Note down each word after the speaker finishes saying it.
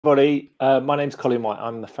Everybody, my name's Colin White.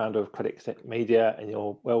 I'm the founder of Credit Exec Media, and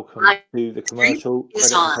you're welcome to the Commercial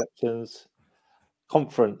Credit Inspections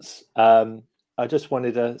Conference. I just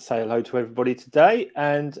wanted to say hello to everybody today,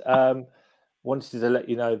 and wanted to let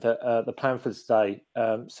you know that the plan for today.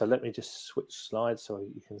 So let me just switch slides so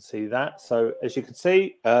you can see that. So as you can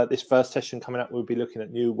see, this first session coming up, we'll be looking at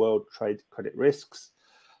New World Trade credit risks.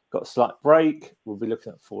 Got a slight break. We'll be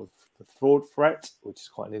looking at the fraud threat, which is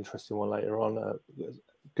quite an interesting one later on.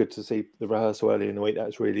 Good to see the rehearsal earlier in the week. That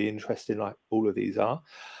was really interesting, like all of these are.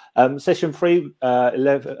 Session 3,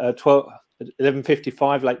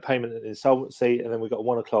 11:55, late payment and insolvency, and then we've got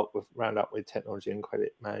 1 o'clock with round up with technology and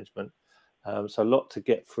credit management. So a lot to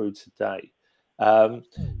get through today.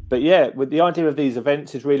 But yeah, with the idea of these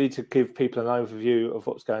events is really to give people an overview of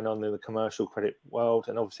what's going on in the commercial credit world,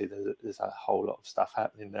 and obviously there's a whole lot of stuff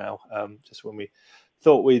happening now. Just when we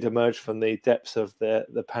thought we'd emerge from the depths of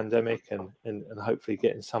the pandemic and hopefully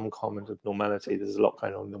getting some kind of normality, there's a lot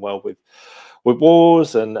going on in the world with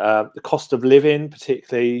wars and the cost of living,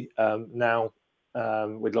 particularly now.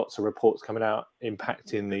 With lots of reports coming out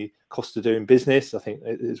impacting the cost of doing business, I think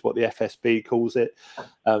is what the FSB calls it.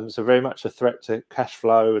 So very much a threat to cash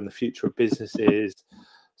flow and the future of businesses.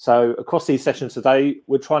 So across these sessions today,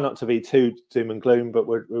 we'll try not to be too doom and gloom, but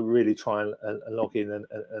we're really trying and log in and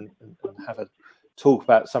have a talk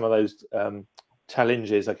about some of those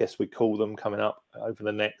challenges, I guess we call them, coming up over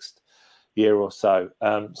the next year or so.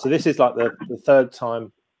 So this is like the third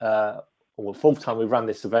time or fourth time we've run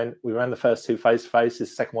this event. We ran the first 2 face-to-face,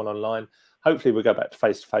 this second one online. Hopefully we'll go back to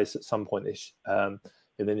face-to-face at some point in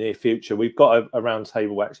the near future. We've got a round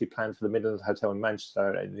table actually planned for the Midlands Hotel in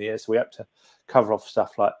Manchester in the year, so we have to cover off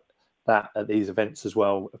stuff like that at these events as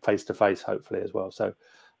well, face-to-face hopefully as well. So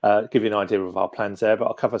give you an idea of our plans there, but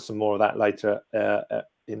I'll cover some more of that later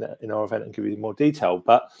in our event and give you more detail.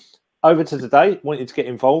 But over to today, I want you to get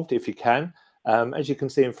involved if you can. As you can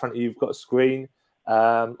see in front of you, you've got a screen.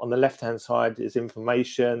 On the left-hand side is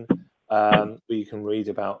information where you can read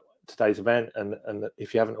about today's event, and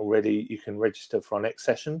if you haven't already, you can register for our next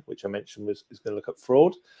session, which I mentioned is going to look at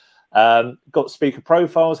fraud. Got speaker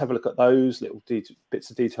profiles, have a look at those, little bits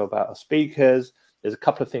of detail about our speakers. There's a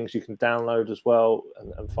couple of things you can download as well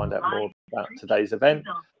and find out more about today's event.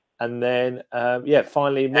 And then, yeah,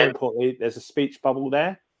 finally, more importantly, there's a speech bubble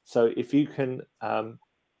there. So if you can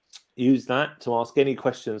use that to ask any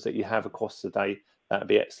questions that you have across the day, that'd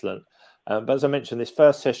be excellent. But as I mentioned, this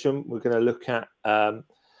first session, we're going to look at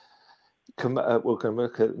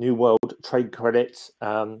New World Trade credits,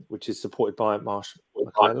 which is supported by Marsh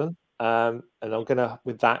McLellan. And I'm going to,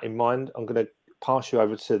 with that in mind, I'm going to pass you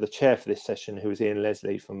over to the chair for this session, who is Ian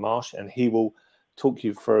Leslie from Marsh, and he will talk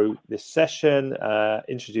you through this session,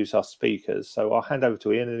 introduce our speakers. So I'll hand over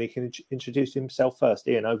to Ian, and he can introduce himself first.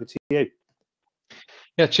 Ian, over to you.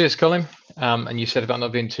 Yeah, cheers, Colin. And you said about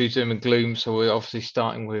not being too doom and gloom, so we're obviously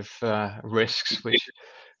starting with risks, which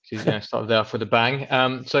is, started there off with a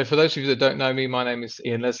bang. So for those of you that don't know me, my name is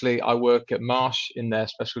Ian Leslie. I work at Marsh in their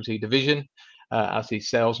specialty division as the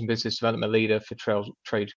sales and business development leader for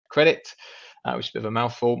trade credit, which is a bit of a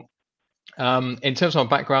mouthful. In terms of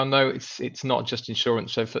my background, though, it's not just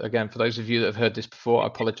insurance. So for those of you that have heard this before, I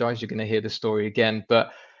apologize. You're going to hear the story again,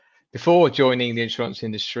 but before joining the insurance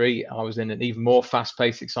industry, I was in an even more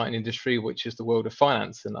fast-paced, exciting industry, which is the world of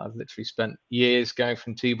finance. And I've literally spent years going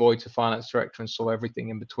from T-boy to finance director and saw everything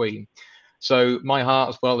in between. So my heart,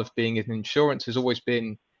 as well as being in insurance, has always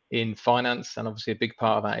been in finance. And obviously a big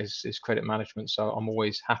part of that is credit management. So I'm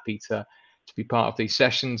always happy to be part of these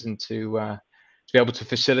sessions and to be able to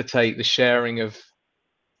facilitate the sharing of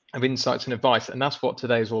insights and advice. And that's what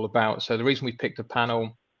today is all about. So the reason we picked a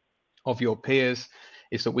panel of your peers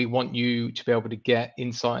is that we want you to be able to get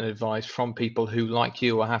insight and advice from people who, like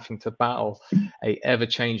you, are having to battle a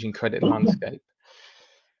ever-changing credit landscape.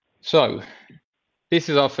 So this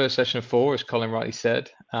is our first session of 4, as Colin rightly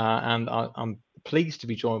said, and I'm pleased to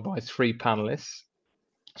be joined by 3 panelists.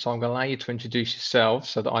 So I'm going to allow you to introduce yourself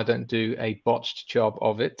so that I don't do a botched job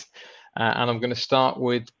of it. And I'm going to start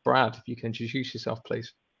with Brad. If you can introduce yourself,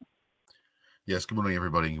 please. Yes, good morning,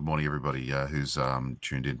 everybody. Good morning, everybody who's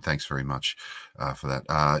tuned in. Thanks very much for that.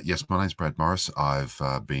 Yes, my name's Brad Morris. I've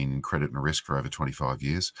been in credit and risk for over 25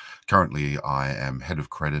 years. Currently, I am head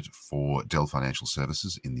of credit for Dell Financial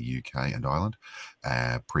Services in the UK and Ireland.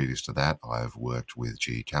 Previous to that, I've worked with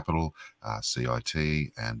GE Capital,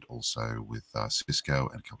 CIT, and also with Cisco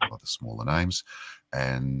and a couple of other smaller names.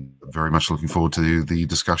 And very much looking forward to the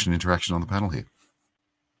discussion interaction on the panel here.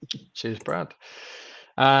 Cheers, Brad.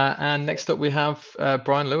 And next up, we have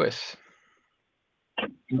Brian Lewis.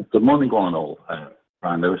 Good morning, one and all.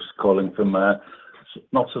 Brian Lewis calling from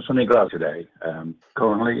not so sunny ground today.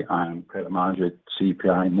 Currently, I'm credit manager at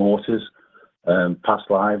CPI Mortars. Past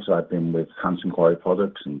lives, I've been with Hanson Quarry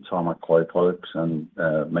Products and Tarmac Quarry Products, and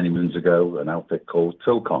many moons ago, an outfit called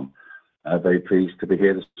Tilcon. Very pleased to be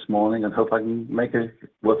here this morning and hope I can make a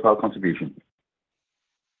worthwhile contribution.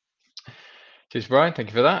 Cheers, Brian. Thank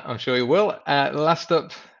you for that. I'm sure you will. Last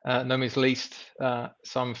up, no means least,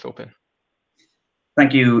 Simon Philpin.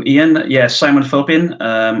 Thank you, Ian. Yes, Simon Philpin.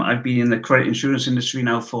 I've been in the credit insurance industry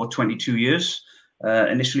now for 22 years.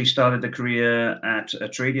 Initially started a career at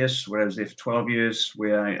Tradius, where I was there for 12 years,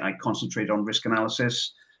 where I concentrated on risk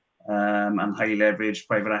analysis and highly leveraged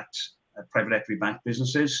private equity-backed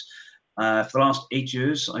businesses. For the last 8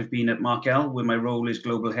 years, I've been at Markel, where my role is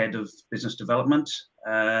Global Head of Business Development.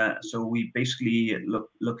 So we basically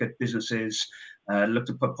look at businesses, look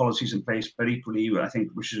to put policies in place, but equally, I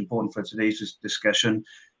think, which is important for today's discussion,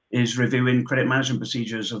 is reviewing credit management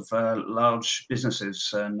procedures of large businesses,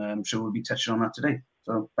 and I'm sure we'll be touching on that today.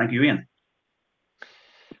 So thank you, Ian.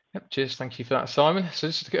 Yep, cheers. Thank you for that, Simon. So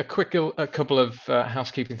just a couple of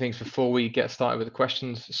housekeeping things before we get started with the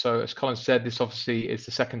questions. So as Colin said, this obviously is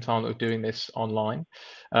the second time that we're doing this online,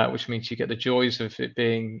 which means you get the joys of it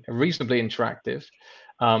being reasonably interactive.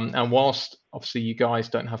 And whilst obviously you guys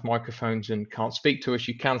don't have microphones and can't speak to us,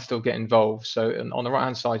 you can still get involved. So on the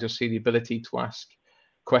right-hand side, you'll see the ability to ask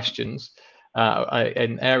questions,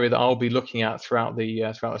 an area that I'll be looking at throughout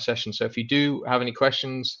the session. So if you do have any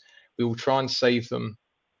questions, we will try and save them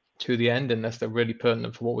to the end unless they're really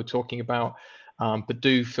pertinent for what we're talking about. But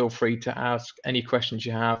do feel free to ask any questions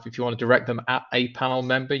you have. If you want to direct them at a panel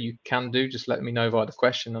member, you can do. Just let me know via the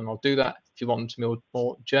question and I'll do that. If you want them to be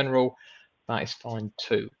more general, that is fine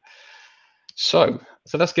too. So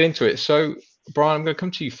let's get into it. So Brian, I'm going to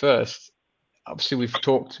come to you first. Obviously, we've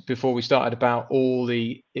talked before we started about all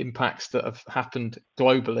the impacts that have happened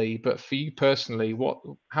globally, but for you personally,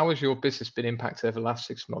 how has your business been impacted over the last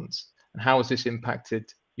 6 months, and how has this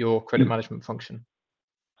impacted your credit management function?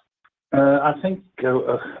 I think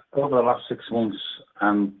over the last 6 months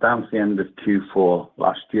and down to the end of Q4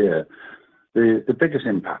 last year, the biggest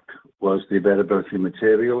impact was the availability of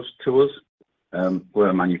materials to us. We're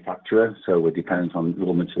a manufacturer, so we're dependent on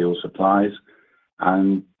raw material supplies,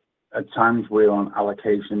 and at times we're on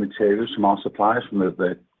allocation of materials from our suppliers, from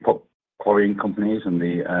the quarrying companies and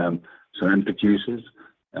the cement producers,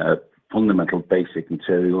 fundamental basic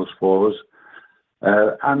materials for us.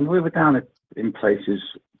 And we were down in places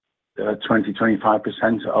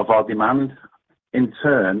 20-25% of our demand. In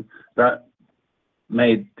turn, that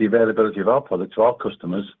made the availability of our product to our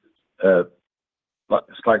customers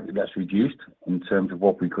slightly less reduced in terms of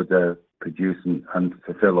what we could produce and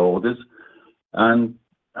fulfill orders. And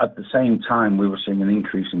at the same time, we were seeing an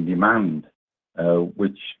increase in demand,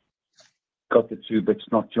 which got the two bits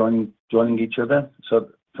not joining each other.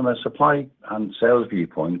 So from a supply and sales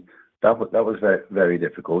viewpoint, that was very, very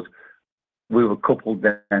difficult. We were coupled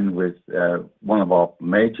then with one of our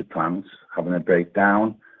major plants having a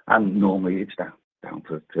breakdown, and normally it's down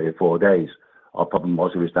for 3 or 4 days. Our problem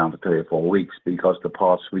was it was down for 3 or 4 weeks because the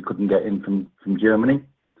parts we couldn't get in from Germany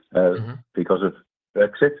because of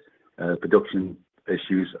Brexit, production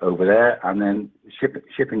issues over there, and then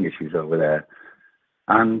shipping issues over there.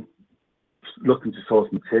 And looking to source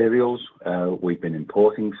materials, we've been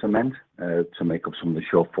importing cement to make up some of the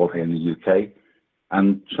shortfall here in the UK,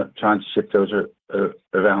 and trying to ship those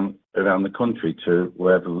around the country to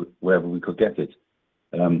wherever we could get it.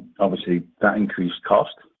 Obviously, that increased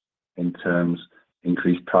cost in terms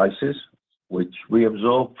increased prices, which we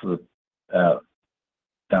absorbed for the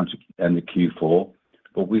down to end of Q4.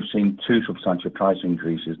 But we've seen 2 substantial price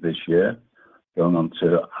increases this year going on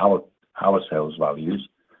to our sales values.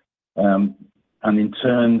 And in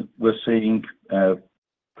turn, we're seeing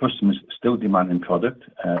customers still demanding product.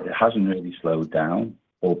 It hasn't really slowed down,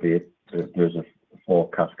 albeit there's a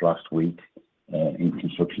forecast last week in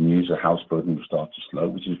construction news that house building will start to slow,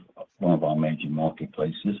 which is one of our major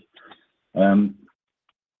marketplaces.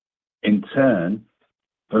 In turn,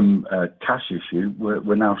 from a cash issue,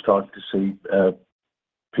 we're now starting to see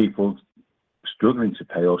people struggling to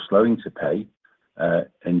pay or slowing to pay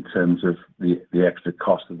in terms of the extra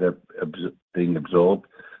cost that they're being absorbed.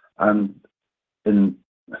 And in,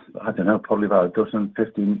 I don't know, probably about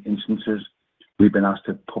 15 instances, we've been asked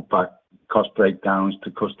to put back cost breakdowns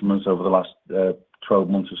to customers over the last 12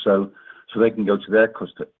 months or so they can go to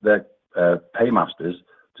their paymasters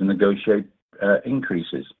to negotiate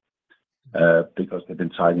increases because they've been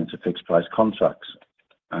tied into fixed price contracts.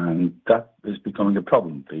 And that is becoming a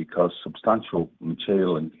problem because substantial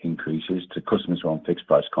material increases to customers who are on fixed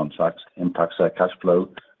price contracts impacts their cash flow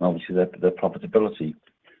and obviously their profitability.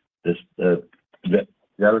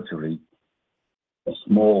 relatively a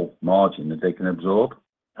small margin that they can absorb,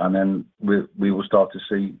 and then we will start to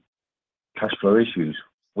see cash flow issues,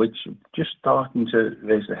 which are just starting to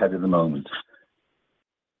raise their head at the moment.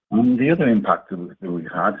 And the other impact that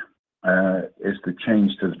we've had is the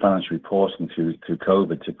change to the financial reporting through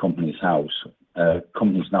COVID to Companies House.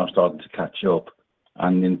 Companies now starting to catch up,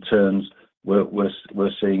 and in terms,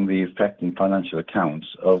 we're seeing the effect in financial accounts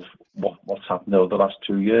of what's happened over the last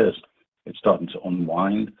 2 years. It's starting to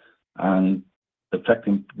unwind and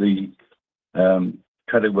affecting the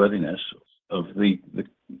creditworthiness of the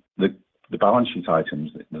balance sheet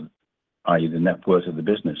items, i.e. the net worth of the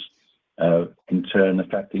business, in turn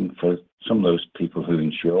affecting for some of those people who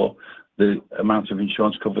insure the amount of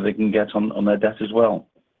insurance cover they can get on their debt as well.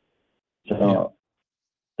 So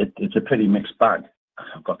it's a pretty mixed bag.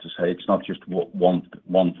 I've got to say, it's not just one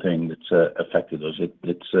thing that's affected us.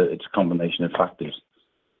 It's a combination of factors.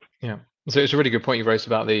 Yeah, so it's a really good point you raised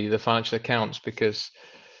about the financial accounts, because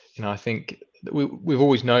I think we've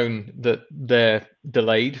always known that they're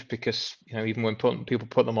delayed, because even when people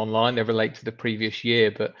put them online, they relate to the previous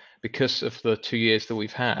year. But because of the 2 years that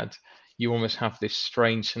we've had, you almost have this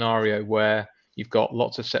strange scenario where you've got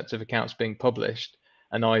lots of sets of accounts being published,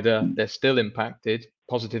 and either they're still impacted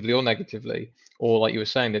positively or negatively, or like you were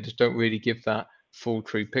saying, they just don't really give that full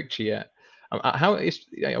true picture yet. How is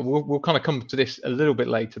we'll kind of come to this a little bit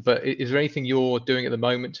later, but is there anything you're doing at the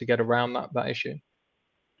moment to get around that issue?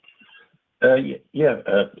 I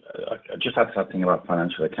just had to think about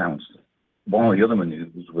financial accounts. One of the other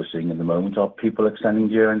maneuvers we're seeing at the moment are people extending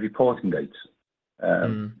year-end reporting dates.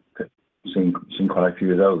 Seen quite a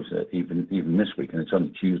few of those, even this week, and it's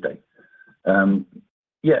only Tuesday.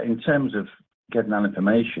 In terms of getting that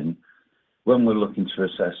information, when we're looking to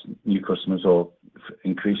assess new customers or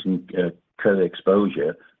increasing credit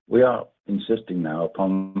exposure, we are insisting now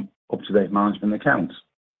upon up-to-date management accounts.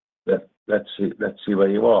 Let's see where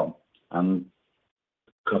you are. And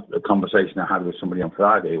a conversation I had with somebody on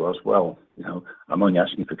Friday was, well, I'm only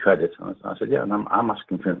asking for credit. I said, yeah, and I'm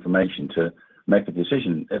asking for information to make a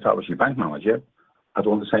decision. If I was your bank manager, I'd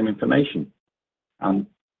want the same information. And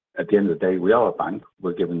at the end of the day, we are a bank.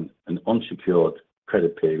 We're given an unsecured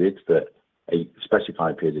credit period for a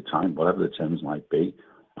specified period of time, whatever the terms might be.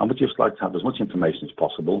 And we'd just like to have as much information as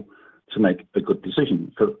possible to make a good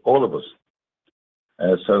decision for all of us.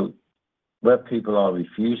 So where people are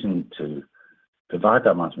refusing to provide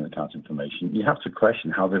that management account information, you have to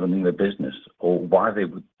question how they're running their business, or why they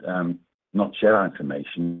would not share that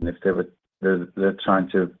information if they're trying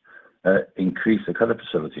to increase the credit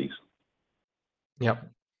facilities. Yeah,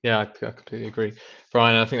 I completely agree,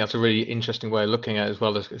 Brian. I think that's a really interesting way of looking at it, as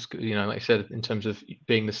well as like I said, in terms of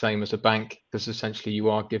being the same as a bank, because essentially you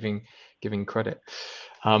are giving credit.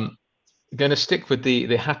 I'm going to stick with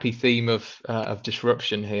the happy theme of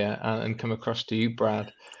disruption here, and come across to you,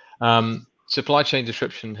 Brad. Supply chain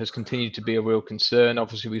disruption has continued to be a real concern.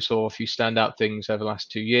 Obviously, we saw a few standout things over the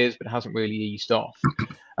last 2 years, but it hasn't really eased off.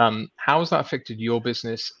 How has that affected your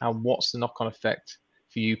business, and what's the knock-on effect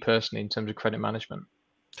for you personally in terms of credit management?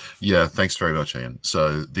 Yeah, thanks very much, Ian.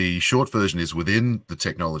 So the short version is, within the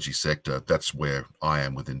technology sector, that's where I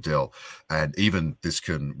am within Dell. And even this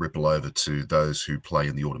can ripple over to those who play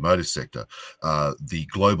in the automotive sector. The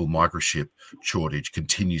global microchip shortage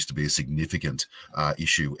continues to be a significant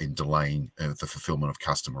issue in delaying the fulfillment of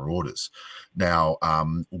customer orders. Now,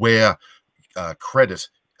 where credit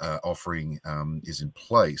offering is in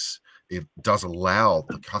place, it does allow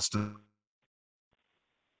the customer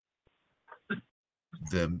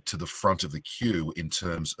them to the front of the queue in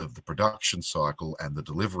terms of the production cycle and the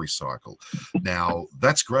delivery cycle. Now,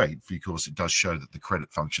 that's great, because it does show that the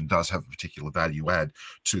credit function does have a particular value add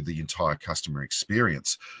to the entire customer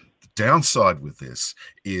experience. The downside with this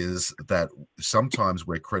is that sometimes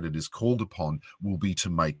where credit is called upon will be to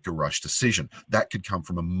make a rush decision. That could come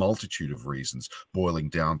from a multitude of reasons, boiling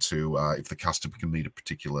down to if the customer can meet a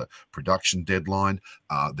particular production deadline.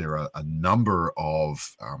 There are a number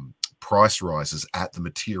of price rises at the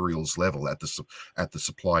materials level, at the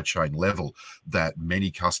supply chain level, that many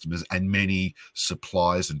customers and many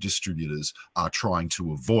suppliers and distributors are trying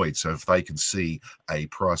to avoid. So if they can see a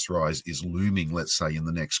price rise is looming, let's say in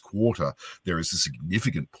the next quarter, there is a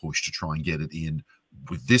significant push to try and get it in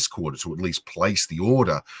with this quarter, to at least place the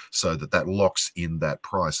order, so that locks in that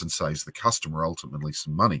price and saves the customer ultimately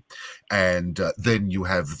some money. And then you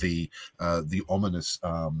have the ominous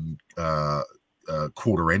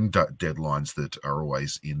quarter end deadlines that are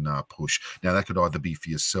always in push. Now, that could either be for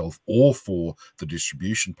yourself or for the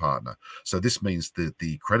distribution partner. So this means that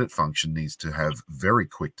the credit function needs to have very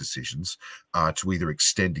quick decisions to either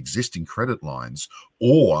extend existing credit lines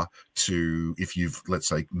or if you've, let's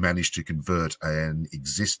say, managed to convert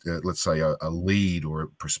let's say a lead or a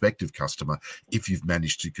prospective customer, if you've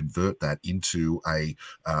managed to convert that into a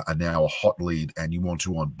now a hot lead and you want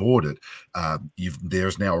to onboard it,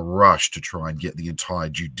 there's now a rush to try and get the entire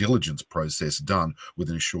due diligence process done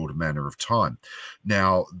within a shorter manner of time.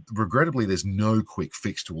 Now, regrettably, there's no quick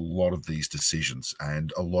fix to a lot of these decisions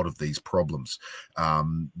and a lot of these problems.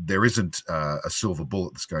 There isn't a silver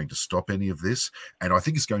bullet that's going to stop any of this, and I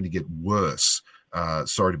think it's going to get worse.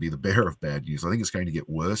 Sorry to be the bearer of bad news. I think it's going to get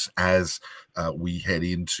worse as we head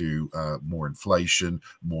into more inflation,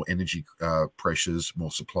 more energy pressures,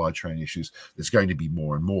 more supply chain issues. There's going to be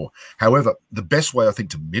more and more. However, the best way, I think,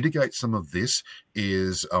 to mitigate some of this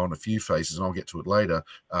is on a few phases, and I'll get to it later,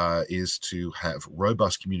 is to have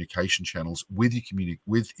robust communication channels with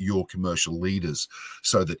your commercial leaders,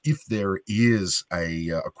 so that if there is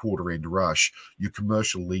a quarter-end rush, your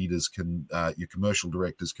commercial leaders can, your commercial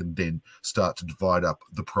directors can then start to divide up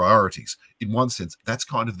the priorities. In one sense, that's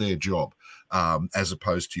kind of their job, as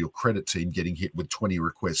opposed to your credit team getting hit with 20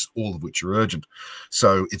 requests, all of which are urgent.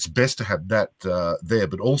 So it's best to have that there,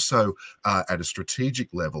 but also at a strategic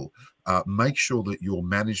level, make sure that your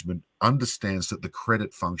management understands that the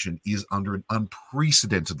credit function is under an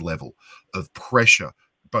unprecedented level of pressure,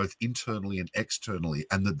 both internally and externally,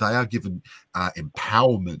 and that they are given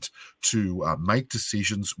empowerment to make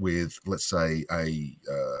decisions with, let's say,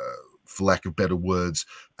 for lack of better words,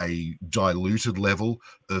 a diluted level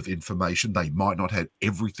of information. They might not have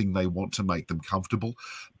everything they want to make them comfortable,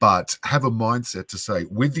 but have a mindset to say,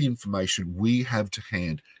 with the information we have to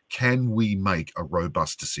hand, can we make a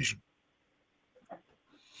robust decision?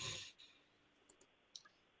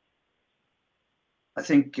 I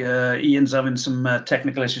think Ian's having some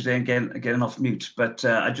technical issues there and getting off mute. But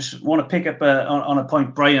I just want to pick up on a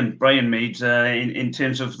point Brian made in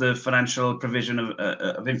terms of the financial provision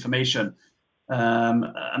of information.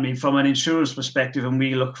 I mean, from an insurance perspective, and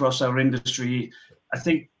we look across our industry, I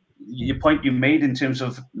think your point you made in terms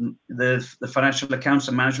of the financial accounts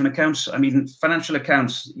and management accounts. I mean, financial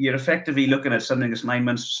accounts, you're effectively looking at something that's 9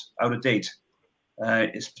 months out of date.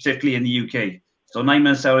 It's particularly in the UK. So 9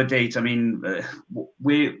 months out of date. I mean,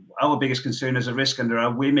 our biggest concern as a risk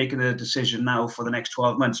underwriter, we're making a decision now for the next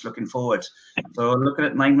 12 months looking forward. So looking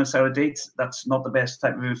at 9 months out of date, that's not the best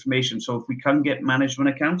type of information. So if we can get management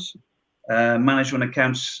accounts,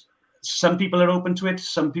 some people are open to it,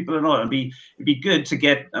 some people are not. It'd be good to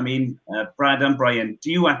get, I mean, Brad and Brian,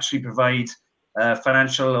 do you actually provide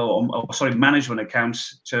financial or management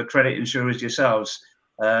accounts to credit insurers yourselves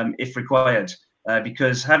if required?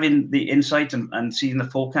 Because having the insight and seeing the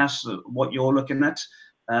forecast, what you're looking at,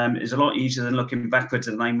 is a lot easier than looking backwards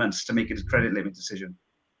at 9 months to make a credit limit decision.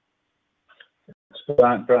 So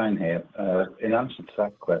Brian here. In answer to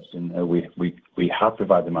that question, we have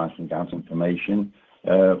provided management account information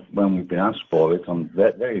when we've been asked for it on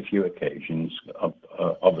very few occasions.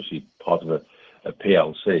 Obviously, part of a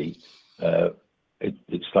PLC,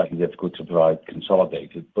 it's slightly difficult to provide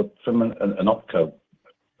consolidated, but from an OpCo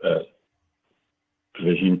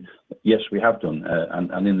provision, yes, we have done,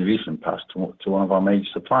 and in the recent past to one of our major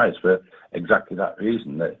suppliers for exactly that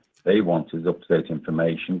reason, that they wanted up-to-date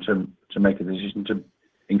information to make a decision to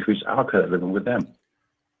increase our credit limit with them.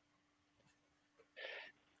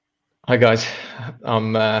 Hi guys,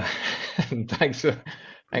 thanks for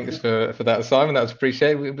that assignment. That was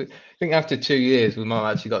appreciated. I think after 2 years we might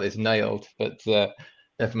have actually got this nailed, but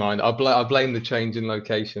never mind. I blame the change in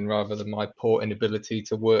location rather than my poor inability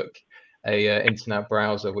to work a internet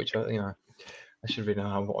browser, which I should really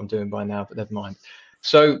know what I'm doing by now, but never mind.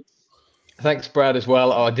 So thanks, Brad, as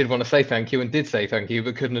well. I did want to say thank you and did say thank you,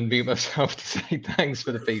 but couldn't unmute myself to say thanks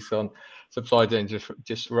for the piece on supply chain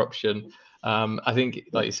disruption. I think,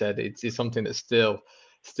 like you said, it's something that still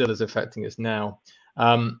is affecting us now.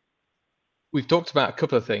 We've talked about a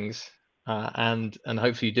couple of things, and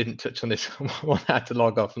hopefully you didn't touch on this one. I had to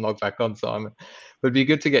log off and log back on, Simon. But it'd be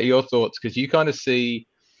good to get your thoughts, because you kind of see,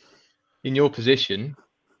 in your position,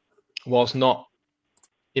 whilst not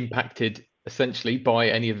impacted essentially by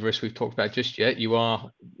any of the risks we've talked about just yet, you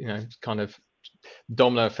are, kind of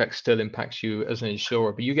domino effect still impacts you as an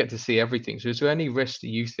insurer, but you get to see everything. So is there any risks that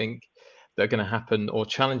you think that are going to happen, or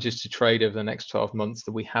challenges to trade over the next 12 months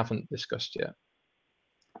that we haven't discussed yet?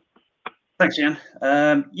 Thanks, Ian.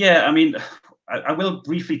 Yeah, I mean, I will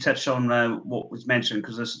briefly touch on what was mentioned,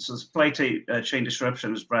 because there's supply chain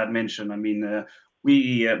disruption, as Brad mentioned. I mean,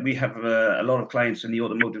 we have a lot of clients in the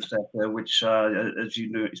automotive sector, which, as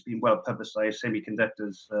you know, it's been well publicized,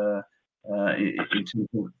 semiconductors, in terms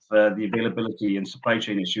of the availability and supply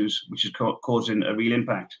chain issues, which is causing a real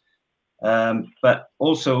impact. But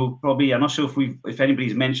also probably, I'm not sure if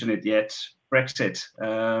anybody's mentioned it yet, Brexit.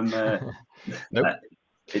 Nope.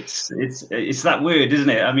 It's that word, isn't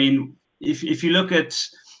it? I mean, if you look at,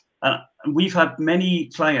 we've had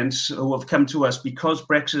many clients who have come to us because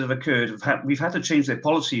Brexit have occurred. We've had to change their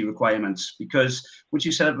policy requirements, because once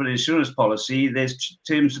you set up an insurance policy, there's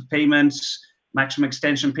terms of payments, maximum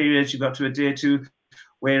extension periods you've got to adhere to.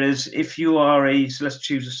 Whereas if you are so let's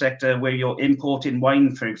choose a sector where you're importing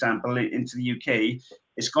wine, for example, into the UK,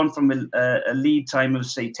 it's gone from a lead time of,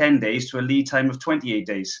 say, 10 days to a lead time of 28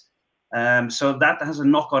 days. So that has a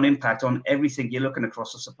knock-on impact on everything you're looking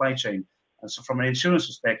across the supply chain. And so from an insurance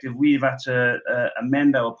perspective, we've had to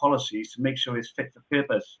amend our policies to make sure it's fit for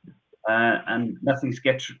purpose, and nothing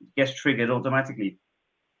gets triggered automatically.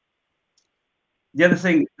 The other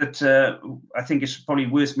thing that I think is probably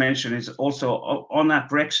worth mentioning is also on that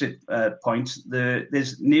Brexit point,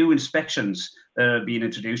 there's new inspections that are being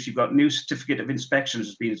introduced. You've got new certificate of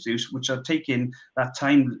inspections being introduced, which are taking that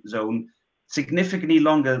time zone significantly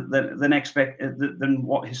longer than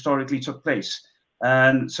what historically took place.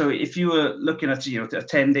 And so if you were looking at a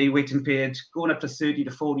 10-day waiting period, going up to 30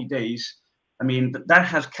 to 40 days, I mean, that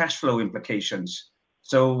has cash flow implications.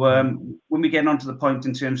 So when we get onto the point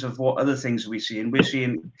in terms of what other things we're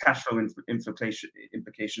seeing cash flow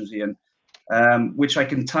implications, Ian, which I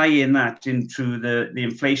can tie in that into the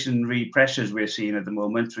inflationary pressures we're seeing at the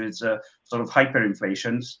moment with sort of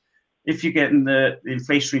hyperinflations. If you're getting the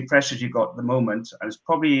inflationary pressures you've got at the moment, and it's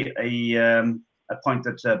probably a point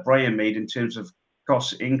that Brian made in terms of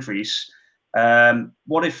cost increase.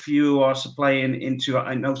 What if you are supplying into,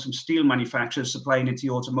 I know some steel manufacturers supplying into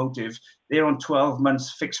the automotive, they're on 12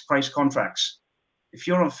 months fixed price contracts. If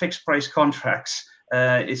you're on fixed price contracts,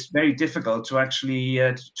 it's very difficult to actually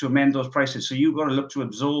to amend those prices. So you've got to look to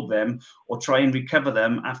absorb them or try and recover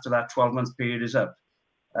them after that 12-month period is up.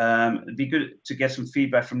 It'd be good to get some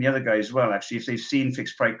feedback from the other guys as well, actually, if they've seen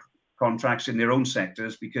fixed price contracts in their own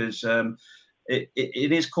sectors, because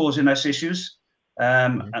it is causing us issues.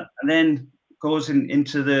 And then goes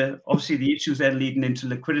into obviously the issues then leading into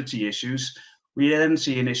liquidity issues. We are then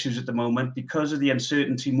seeing issues at the moment because of the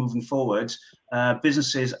uncertainty moving forward,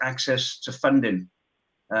 businesses access to funding.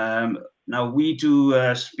 Now we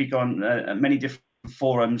do speak on many different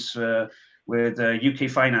forums with UK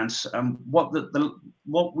Finance.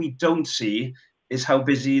 What we don't see is how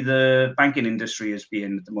busy the banking industry is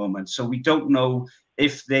being at the moment. So we don't know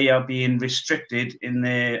if they are being restricted in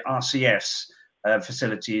their RCS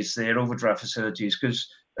facilities, their overdraft facilities, because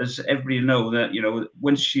as everybody know that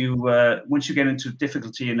once you get into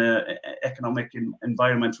difficulty in an economic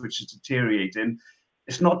environment which is deteriorating,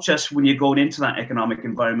 it's not just when you're going into that economic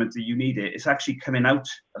environment that you need it. It's actually coming out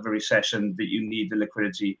of a recession that you need the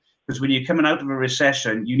liquidity. Because when you're coming out of a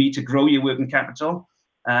recession, you need to grow your working capital,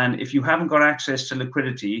 and if you haven't got access to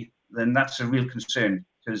liquidity, then that's a real concern,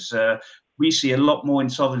 because we see a lot more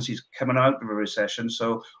insolvencies coming out of a recession.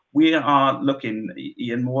 So we are looking,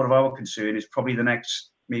 Ian, more of our concern is probably the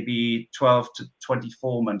next maybe 12 to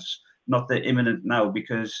 24 months, not the imminent now,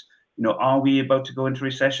 because, are we about to go into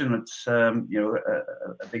recession? It's, a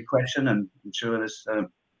big question, and I'm sure there's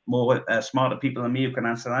more smarter people than me who can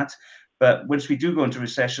answer that. But once we do go into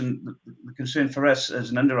recession, the concern for us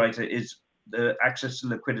as an underwriter is the access to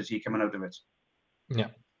liquidity coming out of it. Yeah,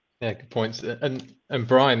 good points. And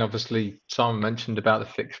Brian, obviously, Simon mentioned about the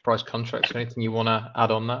fixed price contracts. Anything you want to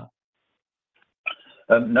add on that?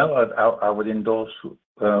 No, I would endorse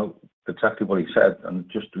exactly what he said, and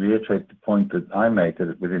just to reiterate the point that I made,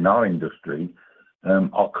 that within our industry,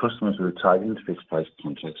 our customers who are tied into fixed price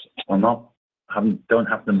contracts don't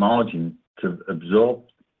have the margin to absorb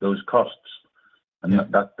those costs, and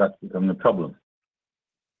that's become the problem.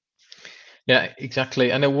 Yeah,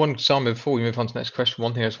 exactly. And then Simon, before we move on to the next question,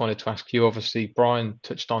 one thing I just wanted to ask you, obviously, Brian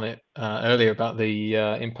touched on it earlier about the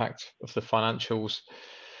impact of the financials,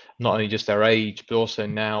 not only just their age, but also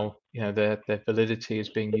now, their validity is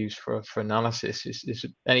being used for analysis. Is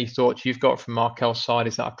any thoughts you've got from Markel's side?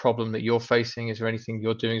 Is that a problem that you're facing? Is there anything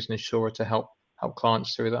you're doing as an insurer to help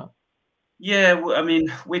clients through that? Yeah, I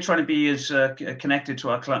mean, we're trying to be as connected to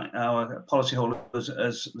our policyholders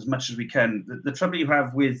as much as we can. The trouble you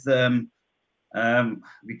have with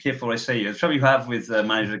be careful what I say. The trouble you have with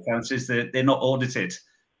management accounts is that they're not audited.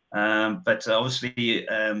 But obviously,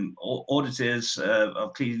 auditors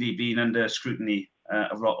have clearly been under scrutiny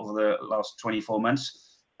over the last 24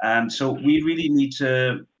 months. So we really need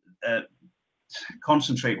to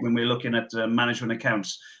concentrate when we're looking at management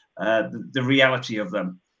accounts, the reality of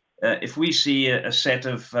them. If we see a set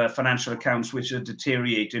of financial accounts which are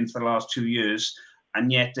deteriorating for the last 2 years,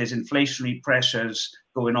 and yet there's inflationary pressures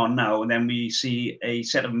going on now, and then we see a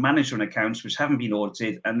set of management accounts which haven't been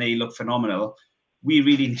audited and they look phenomenal. We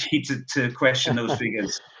really need to question those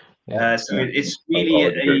figures. So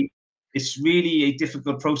it's really a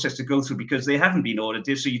difficult process to go through because they haven't been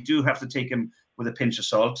audited. So you do have to take them with a pinch of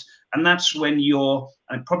salt. And that's when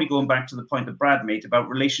and probably going back to the point that Brad made about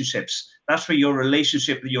relationships, that's where your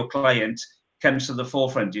relationship with your client comes to the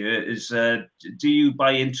forefront here. Is do you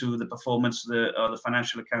buy into the performance or the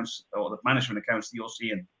financial accounts or the management accounts that you're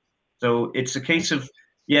seeing? So it's a case of,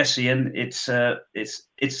 yes, Ian, it's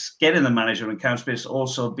getting the management accounts, but it's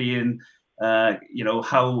also being,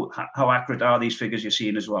 how accurate are these figures you're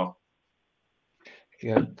seeing as well?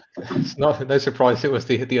 Yeah, it's no surprise it was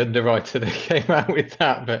the underwriter that came out with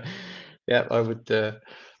that, but yeah, I would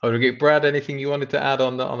agree. Brad, anything you wanted to add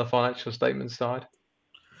on the financial statement side?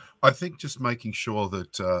 I think just making sure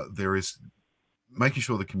that making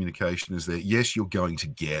sure the communication is there. Yes, you're going to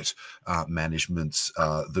get managements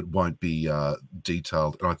that won't be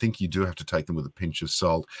detailed, and I think you do have to take them with a pinch of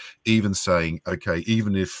salt. Even saying, okay,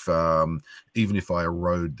 even if I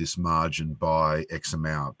erode this margin by X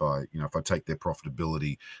amount, by if I take their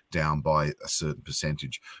profitability down by a certain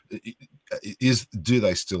percentage, do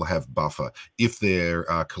they still have buffer? If their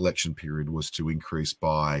collection period was to increase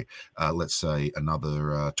by, let's say,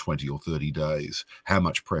 another 20 or 30 days, how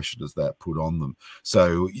much pressure does that put on them?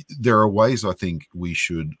 So there are ways I think we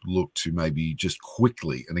should look to maybe just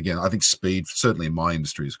quickly, and again, I think speed, certainly in my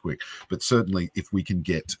industry, is quick, but certainly if we can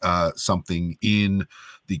get something in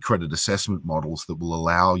the credit assessment models that will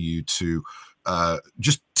allow you to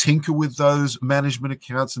just tinker with those management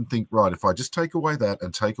accounts and think, right, if I just take away that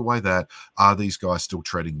and take away that, are these guys still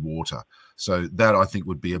treading water? So that, I think,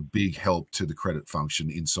 would be a big help to the credit function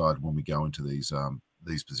inside when we go into these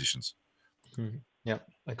positions. Yeah,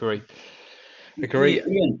 agree.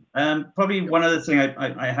 Ian, probably one other thing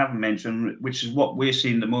I haven't mentioned, which is what we're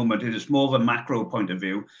seeing at the moment, is more of a macro point of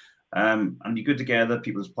view, and be good to gather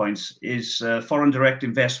people's points, is foreign direct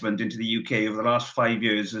investment into the UK over the last 5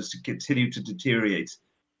 years has continued to deteriorate.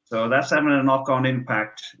 So that's having a knock-on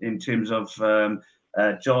impact in terms of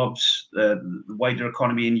jobs, the wider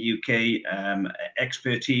economy in the UK,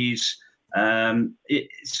 expertise.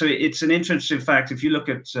 So it's an interesting fact. If you look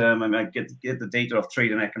at, I get the data of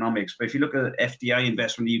Trade and Economics, but if you look at FDI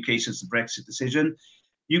investment in the UK since the Brexit decision,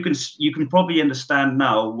 you can probably understand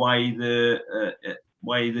now why the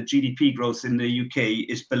GDP growth in the UK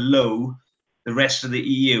is below the rest of the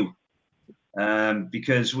EU,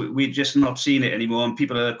 because we're just not seeing it anymore, and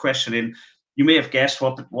people are questioning. You may have guessed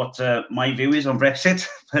what my view is on Brexit,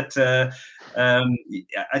 but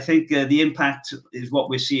I think the impact is what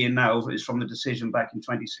we're seeing now is from the decision back in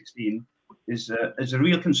 2016 is a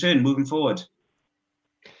real concern moving forward.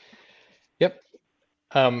 Yep.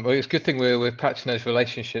 Well, it's a good thing we're patching those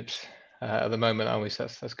relationships at the moment, aren't we? So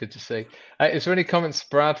that's good to see. Is there any comments,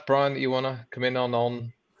 Brad, Brian, that you want to come in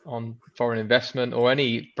on foreign investment or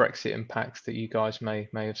any Brexit impacts that you guys may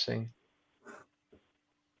have seen?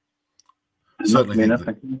 Certainly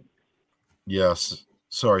think yes.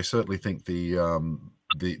 Sorry, certainly think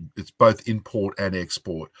it's both import and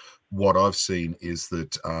export. What I've seen is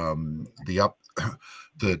that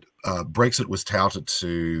Brexit was touted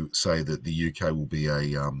to say that the UK will be a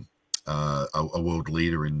world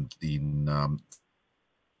leader in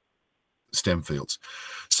STEM fields.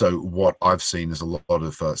 So what I've seen is a lot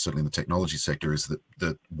of certainly in the technology sector is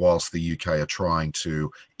that whilst the UK are trying to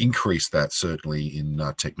increase that certainly in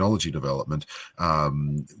technology development,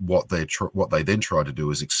 what they then try to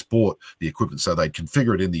do is export the equipment. So they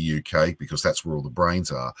configure it in the UK because that's where all the brains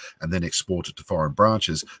are, and then export it to foreign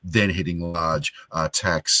branches, then hitting large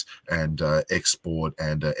tax and export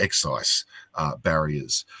and excise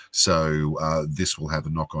barriers. So this will have a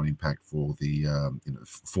knock-on impact for the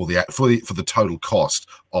for the total cost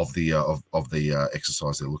of the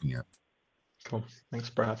exercise they're looking at. Cool, thanks,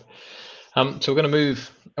 Brad. So we're going to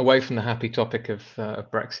move away from the happy topic of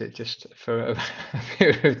Brexit just for a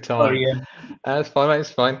period of time. Sorry, yeah. That's fine, mate,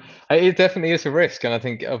 it's fine. It definitely is a risk, and I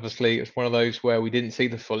think obviously it's one of those where we didn't see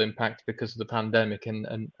the full impact because of the pandemic,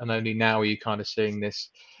 and only now are you kind of seeing this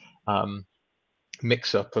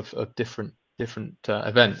mix-up of different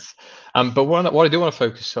events. But what I do want to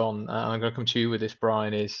focus on, and I'm going to come to you with this,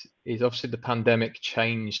 Brian, is obviously the pandemic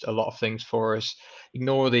changed a lot of things for us.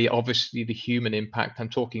 Ignore obviously the human impact. I'm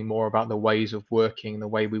talking more about the ways of working, the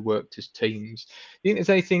way we worked as teams. Do you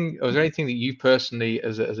think is there anything that you personally,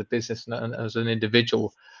 as a business and as an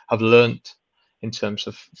individual, have learnt in terms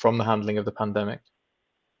of from the handling of the pandemic?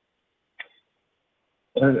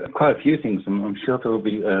 Quite a few things. I'm sure there will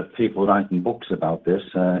be people writing books about this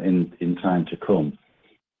in time to come.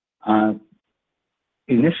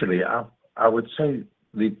 initially, I would say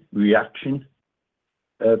the reaction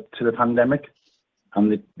to the pandemic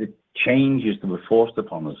and the changes that were forced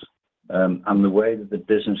upon us, and the way that the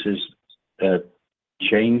businesses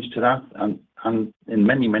changed to that, and in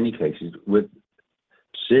many cases with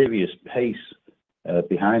serious pace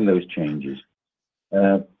behind those changes.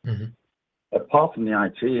 Apart from the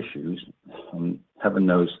IT issues, heaven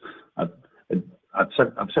knows, I've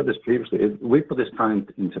said this previously. We put this plan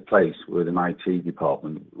into place with an IT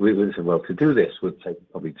department. We said, well, to do this would take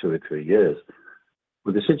probably 2 or 3 years.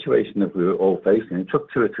 With the situation that we were all facing, it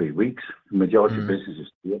took 2 or 3 weeks. The majority of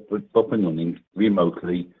businesses up and running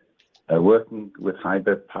remotely, working with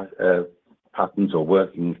hybrid patterns or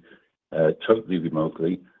working totally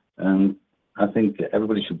remotely. And I think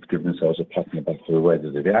everybody should give themselves a pat on the back for the way that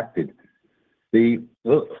they reacted.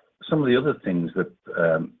 Some of the other things that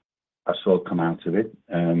I saw come out of it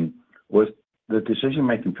was the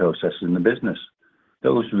decision-making process in the business.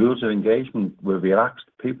 Those rules of engagement were relaxed.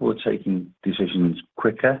 People were taking decisions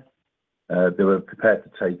quicker. They were prepared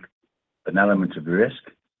to take an element of risk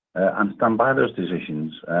and stand by those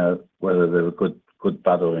decisions, whether they were good,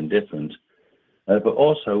 bad, or indifferent. But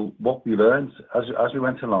also, what we learned as we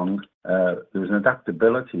went along, there was an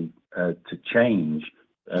adaptability to change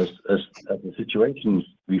as the situations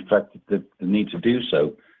reflected the need to do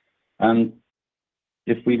so. And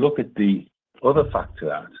if we look at the other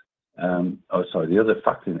factor the other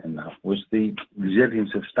factor in that was the resilience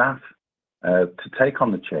of staff to take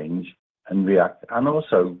on the change and react, and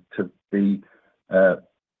also to be a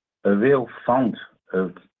real font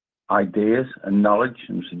of ideas and knowledge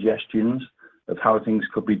and suggestions of how things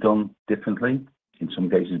could be done differently, in some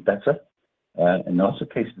cases better, in lots of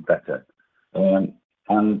cases better.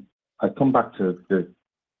 And I come back to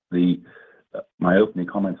my opening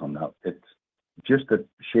comment on that. It's just the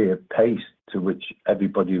sheer pace to which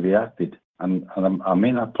everybody reacted, and I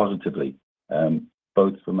mean that positively,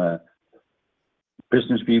 both from a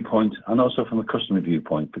business viewpoint and also from a customer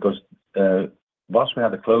viewpoint, because whilst we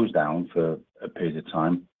had a close down for a period of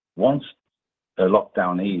time, once the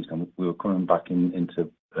lockdown eased and we were coming back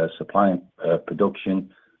into supplying production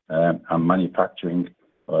and manufacturing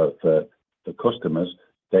for customers,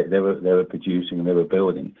 they were producing and they were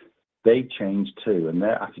building. They changed too, and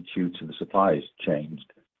their attitude to the suppliers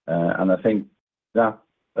changed. And I think that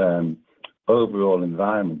overall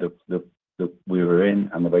environment that we were in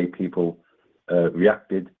and the way people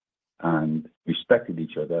reacted and respected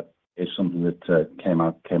each other is something that came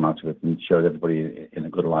out of it and showed everybody in a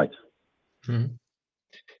good light.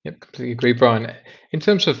 Yeah, completely agree, Brian. In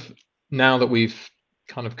terms of now that we've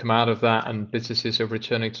kind of come out of that and businesses are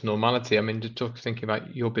returning to normality, I mean, thinking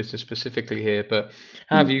about your business specifically here, but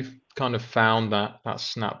how have you kind of found that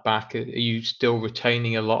snap back? Are you still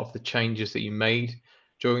retaining a lot of the changes that you made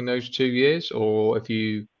during those 2 years, or have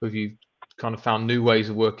you kind of found new ways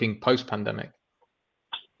of working post-pandemic?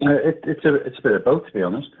 It's a bit of both, to be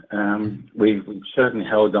honest. We've certainly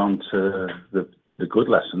held on to the good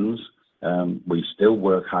lessons. We still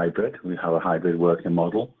work hybrid. We have a hybrid working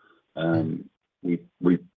model.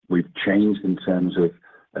 We've changed in terms of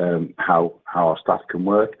how our staff can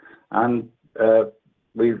work, and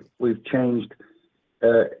we've changed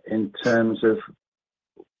in terms of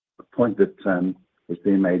the point that was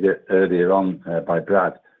being made earlier on by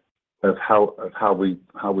Brad of how we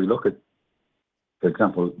look at, for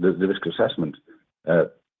example, the risk assessment has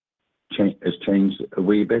changed a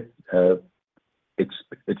wee bit. It's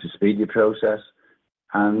a speedy process,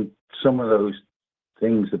 and some of those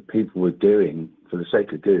things that people were doing for the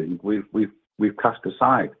sake of doing, we've cast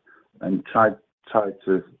aside and tried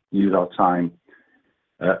to use our time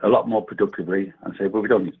a lot more productively and say, well, we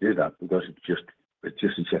don't need to do that because it's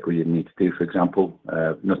just a check we didn't need to do. For example,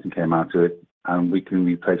 nothing came out of it, and we can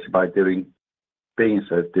replace it by doing B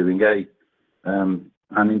instead of doing A. And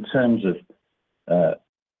in terms of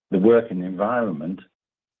the working environment,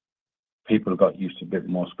 people have got used to a bit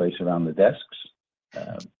more space around the desks.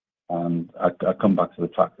 And I come back to the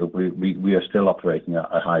fact that we are still operating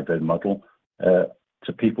a hybrid model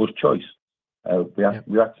to people's choice. We have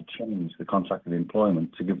to change the contract of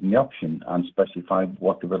employment to give them the option and specify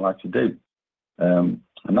what they would like to do. And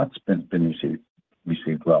that's been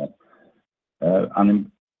received well.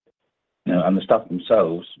 And the staff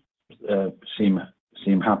themselves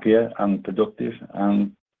seem happier and productive,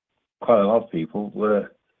 and quite a lot of people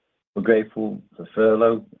were grateful for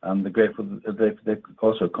furlough, and they're grateful that they could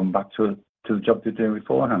also come back to the job they're doing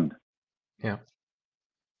beforehand. Yeah,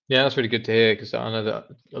 that's really good to hear, because I know that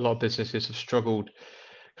a lot of businesses have struggled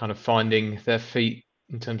kind of finding their feet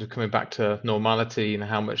in terms of coming back to normality and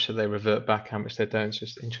how much they revert back, how much they don't. It's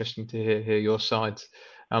just interesting to hear your sides.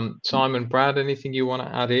 Simon, Brad, anything you want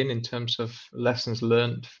to add in terms of lessons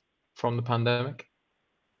learned from the pandemic?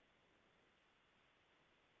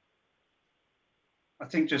 I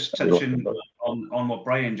think just touching on what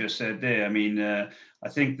Brian just said there. I mean, I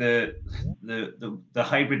think the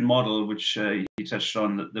hybrid model, which he touched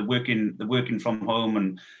on, the working from home,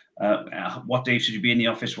 and what days should you be in the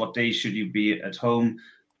office, what days should you be at home.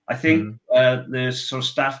 I think the sort of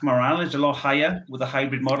staff morale is a lot higher with a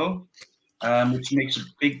hybrid model, which makes a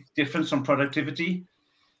big difference on productivity.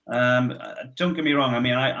 Don't get me wrong. I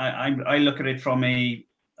mean, I look at it from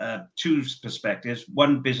two perspectives.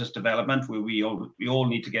 One, business development, where we all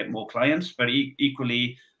need to get more clients, but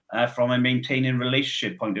equally from a maintaining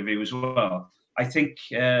relationship point of view as well. I think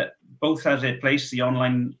both has a place. The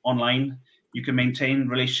online, you can maintain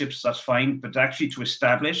relationships, that's fine, but actually to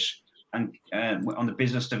establish and on the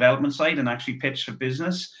business development side and actually pitch for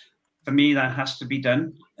business, for me, that has to be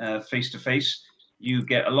done face to face. You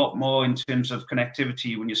get a lot more in terms of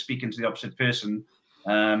connectivity when you're speaking to the opposite person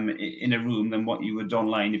in a room than what you would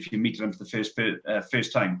online if you meet them for the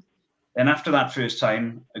first time. And after that first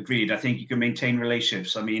time, agreed, I think you can maintain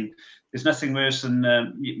relationships. I mean, there's nothing worse than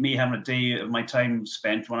me having a day of my time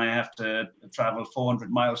spent when I have to travel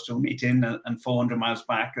 400 miles to a meeting and 400 miles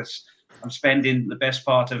back. I'm spending the best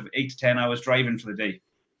part of 8 to 10 hours driving for the day,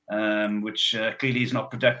 which clearly is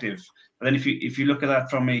not productive. But then if you look at that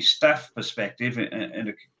from a staff perspective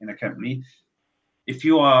in a company, if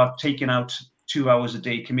you are taking out 2 hours a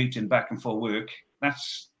day commuting back and forth work,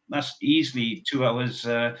 that's easily 2 hours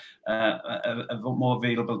of more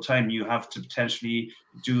available time you have to potentially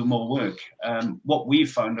do more work. What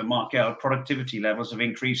we've found at Markel, our productivity levels have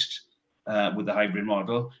increased with the hybrid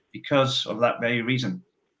model because of that very reason.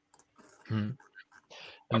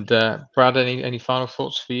 And Brad, any final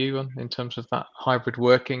thoughts for you in terms of that hybrid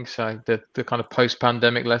working? So the kind of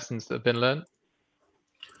post-pandemic lessons that have been learned.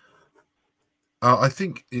 I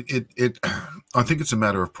think I think it's a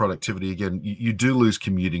matter of productivity. Again, you do lose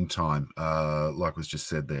commuting time, like was just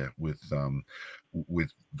said there with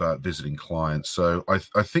visiting clients. So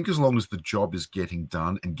I think as long as the job is getting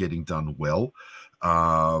done and getting done well,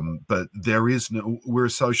 but we're a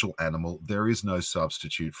social animal. There is no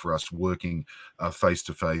substitute for us working face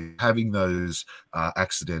to face, having those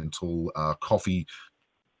accidental coffee.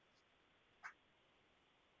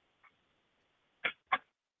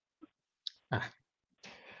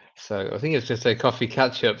 So I think it's just a coffee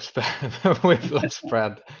catch-ups with less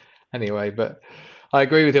Brad anyway, but I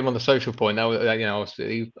agree with him on the social point. Now, I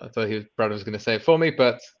thought Brad was going to say it for me,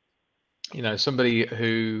 but somebody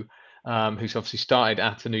who's obviously started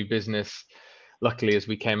at a new business. Luckily, as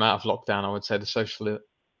we came out of lockdown, I would say the social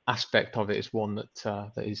aspect of it is one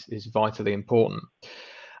that is vitally important.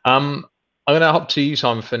 I'm going to hop to you,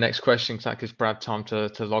 Simon, for the next question, because that gives Brad time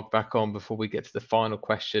to log back on before we get to the final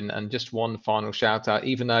question. And just one final shout out,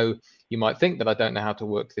 even though you might think that I don't know how to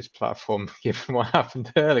work this platform, given what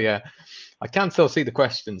happened earlier, I can still see the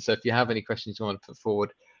questions. So if you have any questions you want to put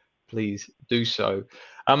forward, please do so.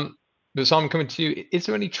 But Simon, coming to you, is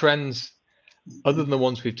there any trends other than the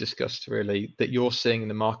ones we've discussed, really, that you're seeing in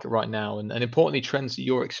the market right now, and importantly, trends that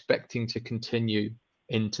you're expecting to continue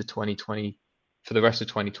into 2020 for the rest of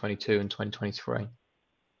 2022 and 2023?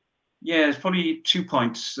 Yeah, there's probably 2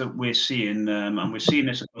 points that we're seeing, and we're seeing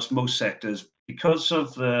this across most sectors because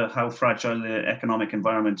of how fragile the economic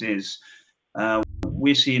environment is.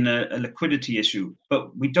 We're seeing a liquidity issue,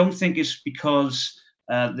 but we don't think it's because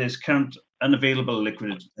there's current unavailable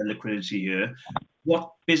liquidity here.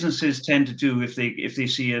 What businesses tend to do if they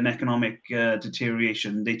see an economic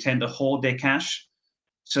deterioration, they tend to hoard their cash.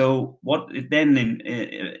 So what it then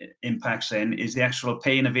impacts then is the actual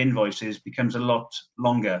paying of invoices becomes a lot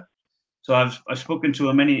longer. So I've spoken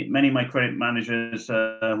to many of my credit managers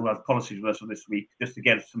who have policies with us this week just to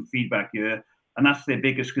get some feedback here, and that's their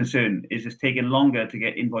biggest concern is it's taking longer to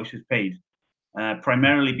get invoices paid.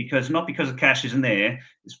 Primarily not because the cash isn't there,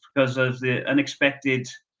 it's because of the unexpected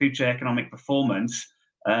future economic performance.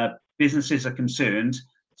 Businesses are concerned,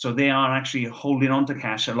 so they are actually holding on to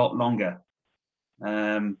cash a lot longer.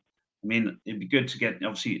 I mean, it'd be good to get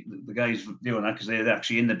obviously the guys doing that because they're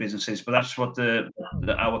actually in the businesses, but that's what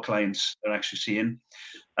our clients are actually seeing.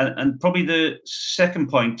 And probably the second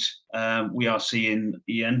point we are seeing,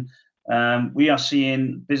 Ian, we are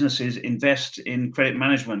seeing businesses invest in credit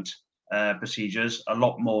management procedures a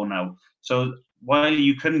lot more now. So while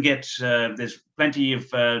you couldn't get, there's plenty of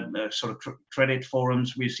sort of credit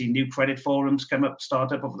forums. We've seen new credit forums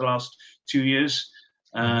start up over the last 2 years.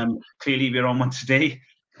 Clearly, we're on one today.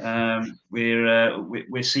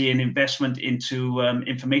 We're seeing investment into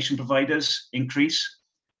information providers increase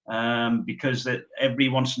because that everybody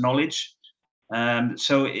wants knowledge.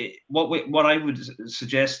 So what I would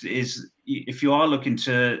suggest is, if you are looking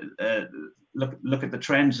to look at the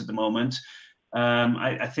trends at the moment,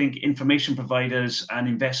 I think information providers and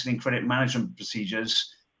investing in credit management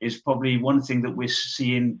procedures is probably one thing that we're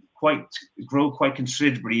seeing grow quite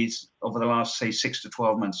considerably over the last, say, 6 to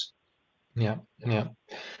 12 months. Yeah, yeah.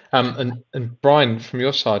 And Brian, from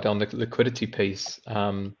your side on the liquidity piece,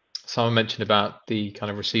 someone mentioned about the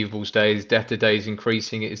kind of receivables days, debtor days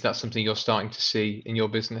increasing. Is that something you're starting to see in your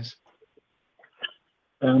business?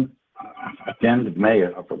 At the end of May,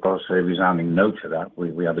 I've got to say a resounding no to that.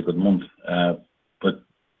 We had a good month. But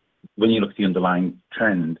when you look at the underlying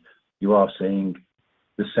trend, you are seeing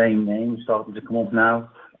the same names starting to come up now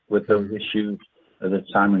with those issues that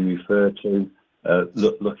Simon referred to,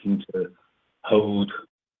 looking to hold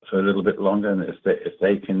for a little bit longer. And if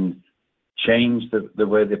they can change the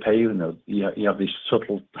way they pay you, you have these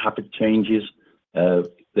subtle habit changes.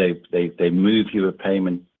 They move you a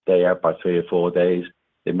payment day out by 3 or 4 days.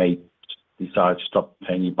 They may decide to stop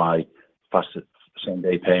paying you by faster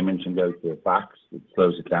same-day payments and go to a back. It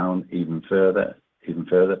slows it down even further.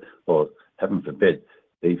 Or heaven forbid,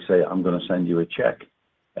 they say, I'm going to send you a check,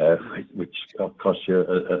 which costs you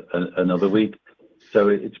another week. So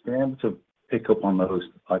it's been able to pick up on those,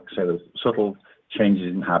 like I said, those subtle changes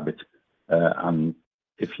in habit. And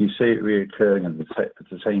if you see it reoccurring and it's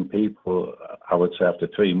the same people, I would say after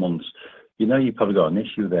 3 months, you've probably got an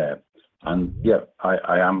issue there. And yeah,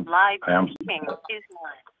 I am seeing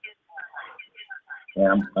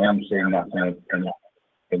that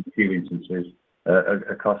in a few instances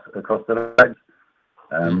across the legs.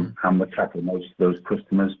 And we're tackling those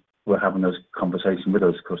customers. We're having those conversations with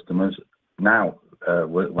those customers now.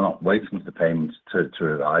 We're not waiting for the payments to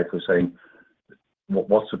arrive. We're saying,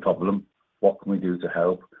 what's the problem? What can we do to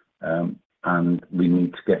help? And we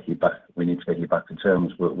need to get you back. We need to get you back to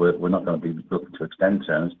terms. We're not going to be looking to extend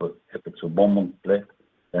terms, but if it's a 1 month blip,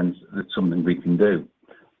 then it's something we can do.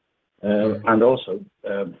 And also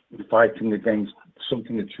fighting against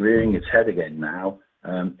something that's rearing its head again now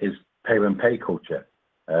is pay when pay culture.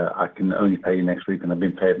 I can only pay you next week, and I've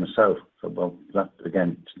been paid myself. So, well, that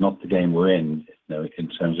again, it's not the game we're in. In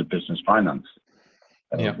terms of business finance,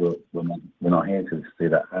 we're not here to see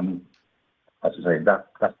that. And as I say,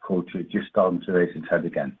 that culture is just starting to raise its head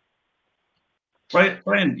again. Right,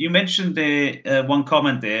 Brian, you mentioned one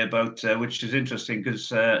comment there about which is interesting, because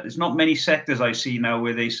there's not many sectors I see now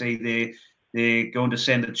where they say they're going to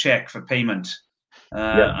send a check for payment.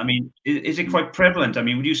 I mean, is it quite prevalent? I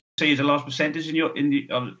mean, would you say is a large percentage in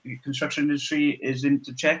the construction industry is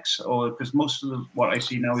into checks, or because most of what I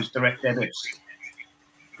see now is direct debits?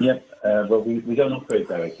 Yeah, well, we don't operate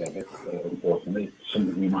direct debit, unfortunately. It's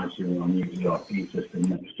something we might see on our new ERP system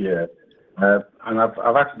next year. And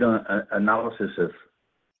I've actually done an analysis of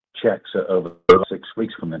checks over 6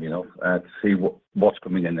 weeks, funnily enough, to see what's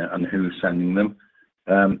coming in and who's sending them.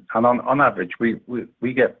 And on average,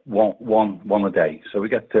 we get one a day. So we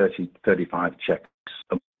get 35 checks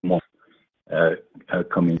a month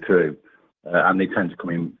coming through, and they tend to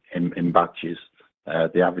come in batches.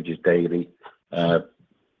 The average is daily.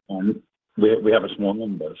 And we have a small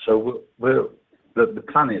number. So the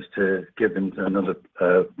plan is to give them another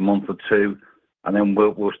month or two, and then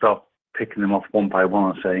we'll start picking them off one by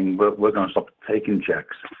one and saying, we're going to stop taking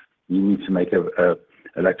checks. You need to make a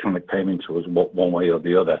electronic payment to us one way or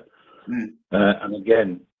the other. And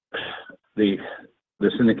again, the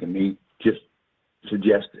cynic in me just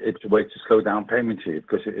suggests it's a way to slow down payment to you,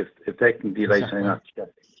 because if they can delay sending that check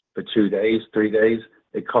for 2 days, 3 days,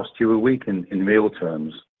 it costs you a week in real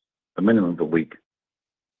terms, a minimum of a week.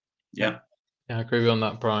 Yeah, I agree on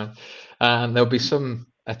that, Brian. And there'll be some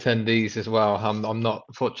attendees as well. I'm not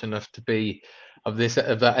fortunate enough to be of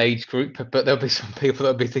that age group, but there'll be some people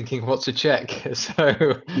that'll be thinking, "What's a check?" So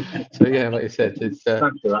yeah, like you said, it's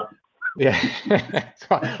Thanks for that. Yeah, it's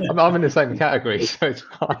fine. I'm in the same category, so it's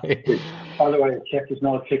fine. By the way, a check is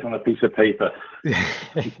not a tick on a piece of paper. Yeah,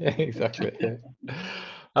 exactly. Yeah.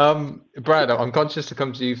 Brad, I'm conscious to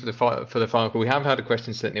come to you for the final call. We have had a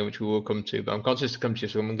question sent in, which we will come to, but I'm conscious to come to you,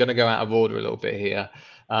 so I'm going to go out of order a little bit here,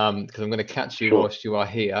 because I'm going to catch you whilst you are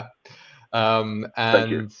here. Thank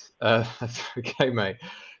you. That's okay, mate.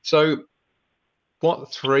 So,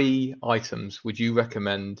 what 3 items would you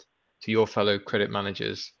recommend to your fellow credit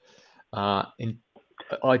managers,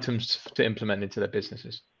 items to implement into their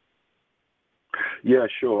businesses? Yeah,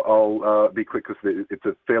 sure. I'll be quick because it's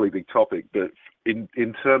a fairly big topic. But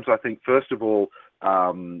in terms, I think, first of all,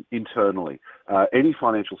 internally. Any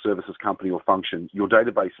financial services company or function, your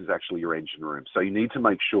database is actually your engine room. So you need to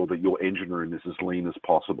make sure that your engine room is as lean as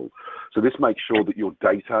possible. So this makes sure that your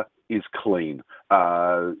data is clean,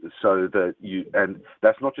 so that and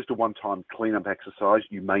that's not just a one-time cleanup exercise.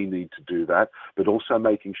 You may need to do that, but also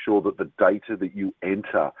making sure that the data that you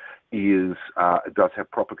enter does have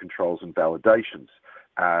proper controls and validations.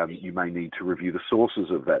 You may need to review the sources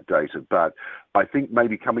of that data, but I think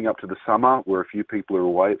maybe coming up to the summer where a few people are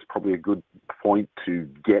away, it's probably a good point to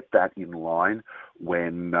get that in line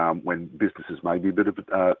when businesses may be a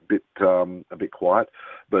bit quiet.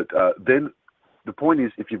 But then the point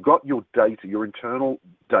is, if you've got your data, your internal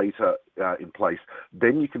data in place,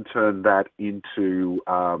 then you can turn that into,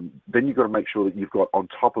 then you've got to make sure that you've got on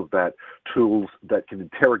top of that tools that can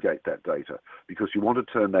interrogate that data, because you want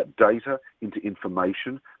to turn that data into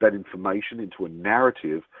information, that information into a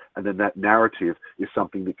narrative, and then that narrative is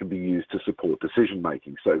something that can be used to support decision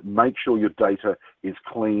making. So make sure your data is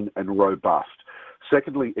clean and robust.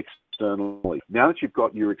 Secondly, externally, now that you've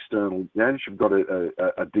got your external, now that you've got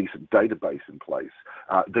a decent database in place,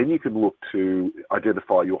 then you can look to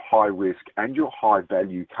identify your high risk and your high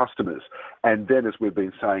value customers. And then, as we've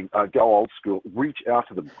been saying, go old school, reach out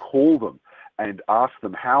to them, call them, and ask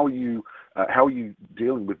them, how are you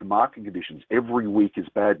dealing with the market conditions? Every week is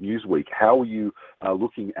bad news week. How are you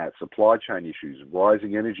looking at supply chain issues,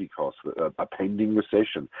 rising energy costs, a pending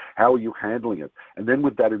recession? How are you handling it? And then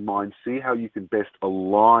with that in mind, see how you can best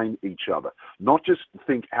align each other. Not just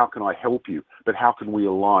think, how can I help you, but how can we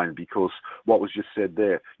align? Because what was just said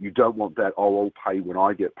there, you don't want that, oh, I'll pay when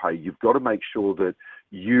I get paid. You've got to make sure that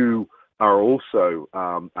you are also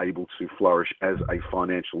able to flourish as a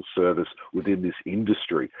financial service within this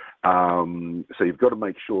industry. So you've got to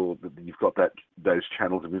make sure that you've got those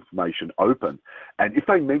channels of information open. And if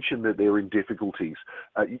they mention that they're in difficulties,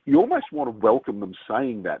 you almost want to welcome them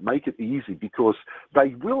saying that. Make it easy, because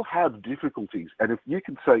they will have difficulties. And if you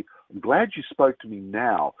can say, I'm glad you spoke to me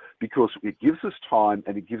now, because it gives us time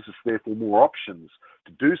and it gives us therefore more options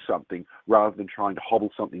to do something rather than trying to hobble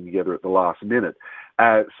something together at the last minute.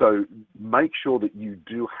 So make sure that you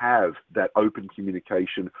do have that open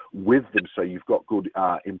communication with them, so you've got good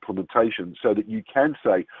implementation, so that you can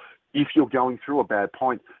say, if you're going through a bad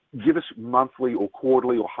point, give us monthly or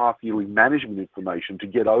quarterly or half-yearly management information to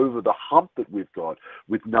get over the hump that we've got,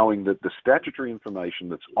 with knowing that the statutory information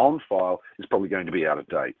that's on file is probably going to be out of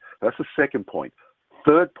date. That's the second point.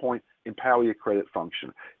 Third point, empower your credit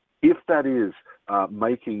function. If that is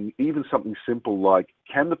making even something simple like,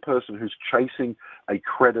 can the person who's chasing a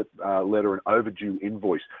credit letter, an overdue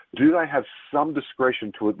invoice, do they have some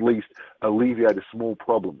discretion to at least alleviate a small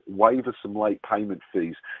problem, waiver some late payment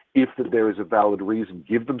fees, if that there is a valid reason,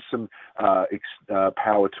 give them some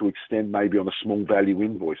power to extend maybe on a small value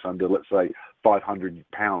invoice under, let's say, £500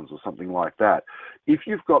 or something like that. If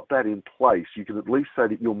you've got that in place, you can at least say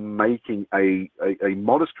that you're making a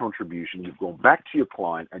modest contribution. You've gone back to your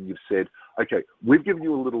client and you've said, okay, we've given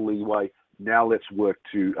you a little leeway. Now let's work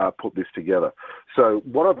to put this together. So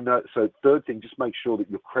what I've noticed, so third thing, just make sure that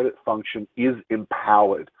your credit function is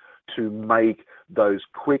empowered to make those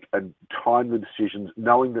quick and timely decisions,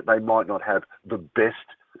 knowing that they might not have the best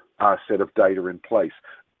set of data in place.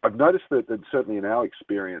 I've noticed that certainly in our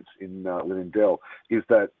experience within Dell, is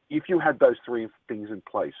that if you had those three things in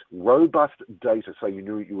place, robust data so you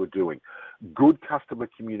knew what you were doing, good customer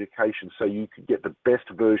communication so you could get the best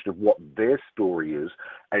version of what their story is,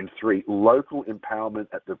 and three, local empowerment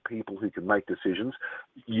at the people who can make decisions,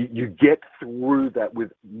 you get through that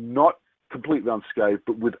with not completely unscathed,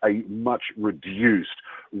 but with a much reduced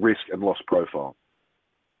risk and loss profile.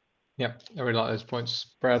 Yeah, I really like those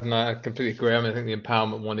points, Brad, and I completely agree. I mean, I think the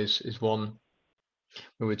empowerment one is one.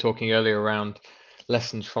 We were talking earlier around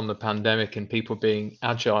lessons from the pandemic and people being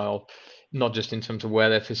agile, not just in terms of where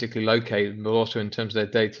they're physically located, but also in terms of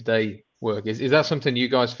their day-to-day work. Is that something you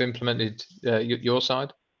guys have implemented your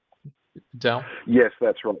side, Dell? Yes,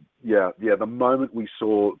 that's right. Yeah. The moment we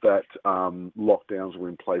saw that lockdowns were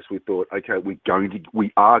in place, we thought, okay,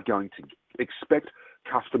 we are going to expect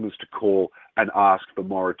customers to call and ask for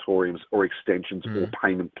moratoriums or extensions or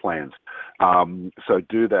payment plans. So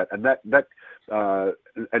do that, and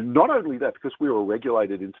and not only that, because we were a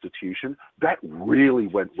regulated institution, that really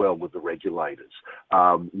went well with the regulators.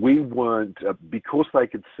 We weren't, because they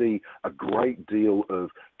could see a great deal of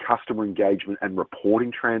customer engagement and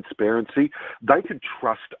reporting transparency, they could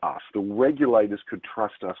trust us. The regulators could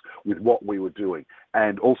trust us with what we were doing.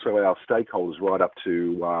 And also our stakeholders, right up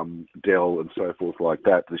to Dell and so forth like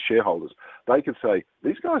that, the shareholders, they could say,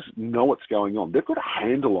 these guys know what's going on. They've got a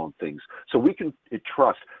handle on things. So we can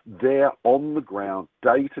trust they're on the ground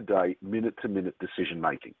day-to-day, minute-to-minute decision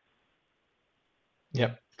making.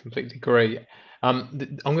 Yep, completely agree. I'm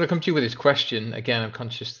going to come to you with this question again. I'm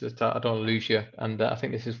conscious that I don't want to lose you, and I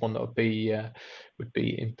think this is one that would be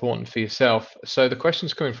important for yourself. So the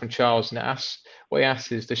question's coming from Charles, and what he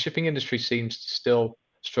asks is: the shipping industry seems to still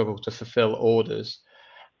struggle to fulfill orders.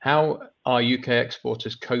 How are UK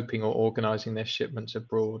exporters coping or organising their shipments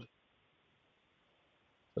abroad? I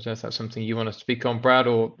don't know if that's something you want to speak on, Brad,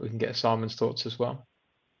 or we can get Simon's thoughts as well.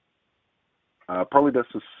 Probably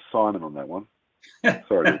best to Simon on that one.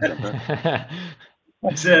 Sorry to jump in.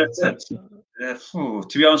 To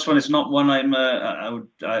be honest, it's not one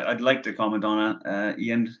I'd like to comment on,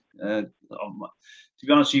 Ian. To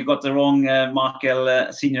be honest, you've got the wrong Mark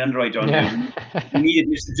L. senior underwriter on you. You needed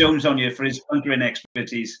Mr. Jones on you for his bunkering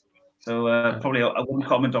expertise. So probably I wouldn't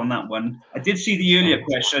comment on that one. I did see the earlier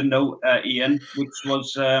question, though, Ian, which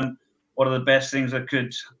was what are the best things that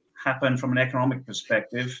could happen from an economic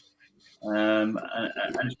perspective? And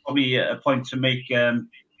it's probably a point to make, and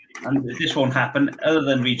this won't happen other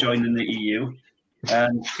than rejoining the EU.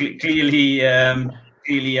 Clearly,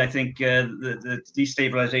 I think the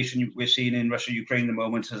destabilization we're seeing in Russia, Ukraine at the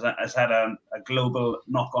moment has had a global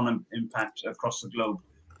knock-on impact across the globe.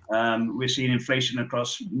 We're seeing inflation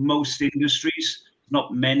across most industries,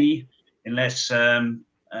 not many, unless the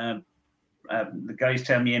guys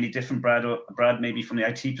tell me any different, Brad, maybe from the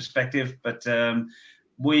IT perspective, but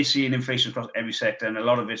we're seeing inflation across every sector, and a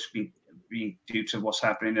lot of it's being due to what's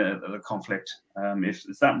happening at the conflict.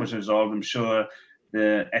 If that was resolved, I'm sure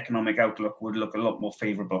the economic outlook would look a lot more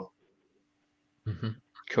favourable.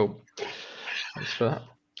 Cool. Thanks for that.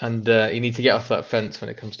 And you need to get off that fence when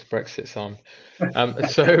it comes to Brexit, Simon.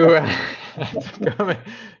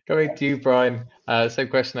 Going to you, Brian. Same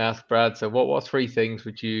question I asked Brad. So what 3 things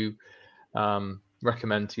would you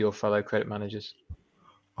recommend to your fellow credit managers?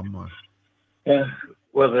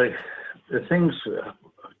 Well, the things I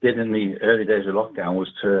did in the early days of lockdown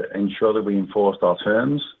was to ensure that we enforced our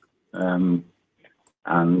terms and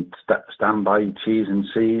stand by T's and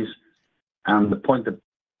C's. And the point that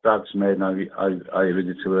Brad's made, and I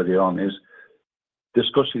alluded to earlier on, is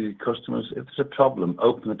discuss with your customers. If there's a problem,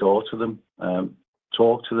 open the door to them,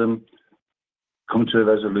 talk to them, come to a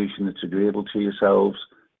resolution that's agreeable to yourselves,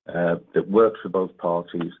 that works for both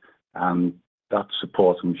parties, and that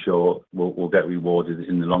support, I'm sure, will get rewarded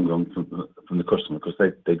in the long run from the customer, because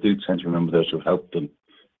they do tend to remember those who have helped them.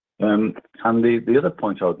 And the other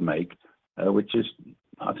point I would make, which is,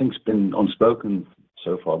 I think, has been unspoken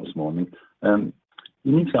so far this morning,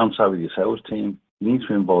 you need to get on side with your sales team. You need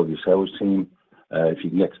to involve your sales team. If you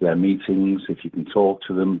can get to their meetings, if you can talk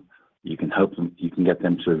to them, you can help them. You can get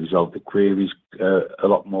them to resolve the queries a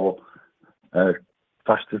lot more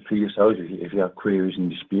faster for yourselves if you have queries and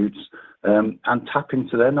disputes, and tap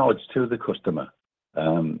into their knowledge to the customer.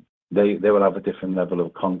 They will have a different level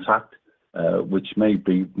of contact, which may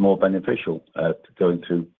be more beneficial going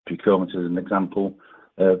through procurement as an example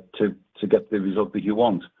to get the result that you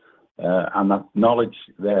want. And that knowledge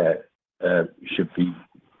there should be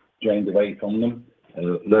drained away from them.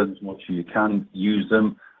 Learn as much as you can, use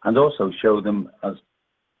them, and also show them, as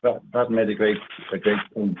Brad made a great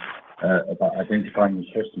point about identifying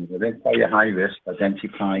your customers. Identify your high risk,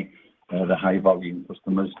 identify the high volume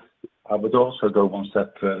customers. I would also go one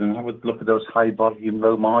step further, and I would look at those high volume,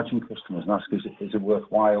 low margin customers and ask, is it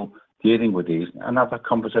worthwhile dealing with these? And have that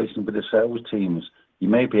conversation with the sales teams. You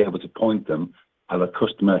may be able to point them at a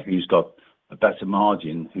customer who's got a better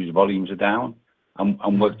margin, whose volumes are down,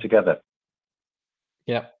 and work together.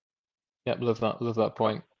 Yeah, love that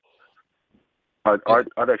point. I'd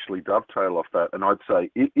actually dovetail off that, and I'd say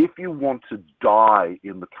if you want to die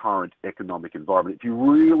in the current economic environment, if you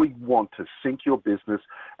really want to sink your business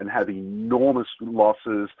and have enormous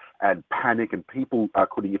losses and panic and people are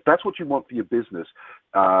quitting, if that's what you want for your business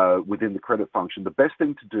within the credit function, the best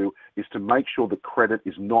thing to do is to make sure that credit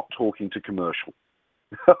is not talking to commercial.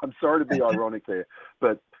 I'm sorry to be ironic there,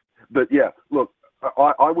 but yeah, look,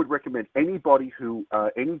 I would recommend anybody who,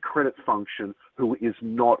 any credit function who is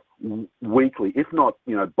not weekly, if not,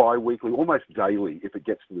 bi-weekly, almost daily, if it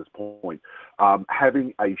gets to this point,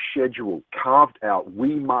 having a schedule carved out.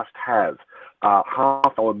 We must have a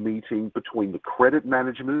half-hour meeting between the credit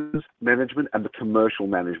management and the commercial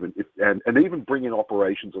management, and even bring in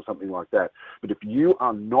operations or something like that. But if you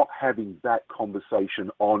are not having that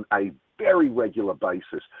conversation on a very regular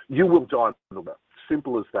basis, you will die.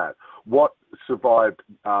 Simple as that. What survived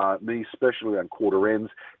me, especially on quarter ends,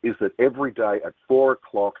 is that every day at 4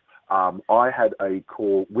 o'clock, I had a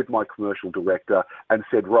call with my commercial director and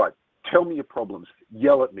said, right, tell me your problems,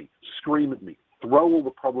 yell at me, scream at me, Throw all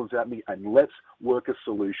the problems at me and let's work a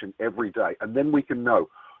solution every day. And then we can know.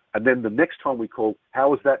 And then the next time we call,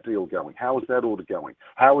 how is that deal going? How is that order going?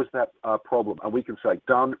 How is that problem? And we can say,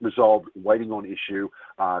 done, resolved, waiting on issue,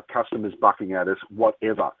 customers bucking at us,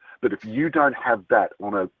 whatever. But if you don't have that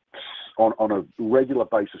on a regular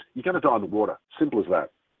basis, you're going to die in the water. Simple as that.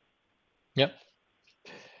 Yep.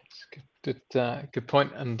 Good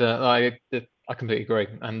point. And I completely agree.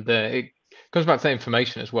 And it comes back to that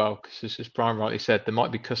information as well, because as Brian rightly said, there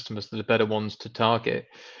might be customers that are better ones to target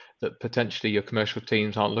that potentially your commercial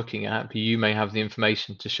teams aren't looking at, but you may have the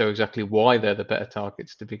information to show exactly why they're the better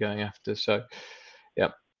targets to be going after. So, yeah,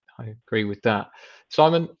 I agree with that.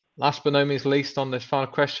 Simon, last but no means least on this final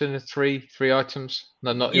question, three items.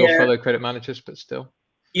 No, not your fellow credit managers, but still.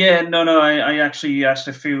 Yeah, no. I actually asked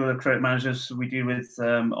a few of the credit managers we deal with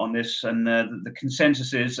on this, and the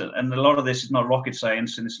consensus is, and a lot of this is not rocket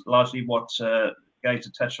science, and it's largely what guys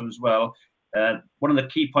have touched on as well. One of the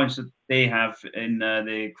key points that they have in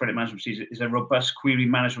the credit management procedure is a robust query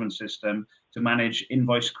management system to manage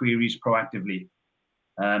invoice queries proactively.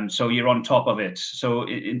 So you're on top of it. So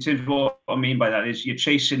in terms of what I mean by that is you're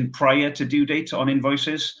chasing prior to due date on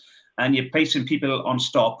invoices, and you're placing people on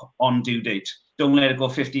stop on due date. Don't let it go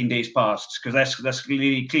 15 days past, because that's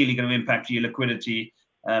clearly going to impact your liquidity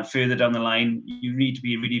further down the line. You need to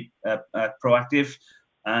be really proactive.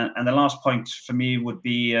 And the last point for me would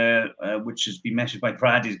be, which has been mentioned by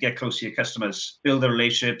Brad, is get close to your customers, build the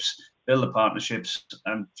relationships, build the partnerships,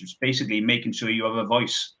 and just basically making sure you have a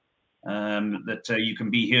voice, that you can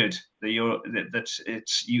be heard, that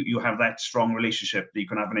you have that strong relationship that you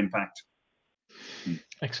can have an impact.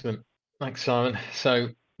 Excellent. Thanks, Simon. So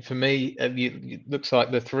for me, it looks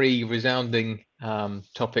like the three resounding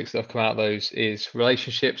topics that have come out of those is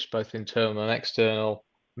relationships, both internal and external,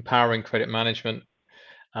 empowering credit management,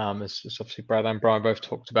 as obviously Brad and Brian both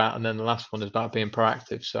talked about, and then the last one is about being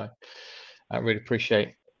proactive. So I really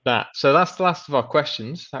appreciate that. So that's the last of our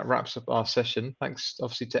questions. That wraps up our session. Thanks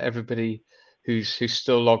obviously to everybody who's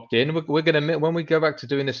still logged in. We're going to, when we go back to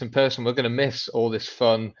doing this in person, we're going to miss all this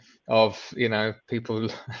fun of, people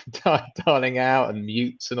dialing out and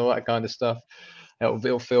mutes and all that kind of stuff.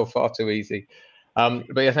 It'll feel far too easy. But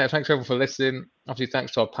yeah, thanks everyone for listening. Obviously,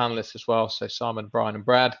 thanks to our panelists as well. So Simon, Brian, and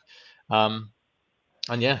Brad.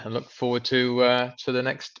 And yeah, I look forward to the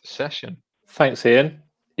next session. Thanks, Ian.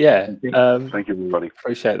 Yeah. Thank you, everybody.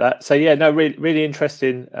 Appreciate that. So yeah, no, really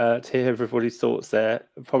interesting to hear everybody's thoughts there.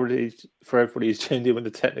 Probably for everybody who's tuned in with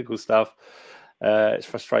the technical stuff, it's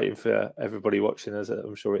frustrating for everybody watching, as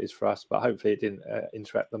I'm sure it is for us. But hopefully, it didn't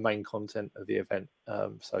interrupt the main content of the event.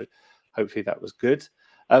 So hopefully that was good.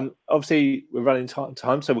 Obviously, we're running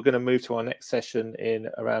time, so we're going to move to our next session in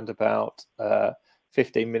around about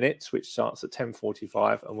 15 minutes, which starts at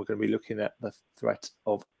 10:45, and we're going to be looking at the threat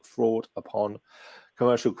of fraud upon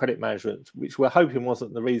commercial credit management, which we're hoping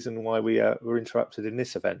wasn't the reason why we were interrupted in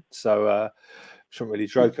this event. So shouldn't really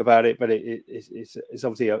joke about it, but it's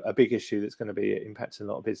obviously a big issue that's going to be impacting a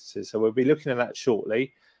lot of businesses. So we'll be looking at that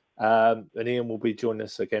shortly. And Ian will be joining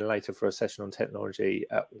us again later for a session on technology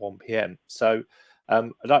at 1 p.m. So I'd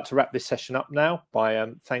like to wrap this session up now by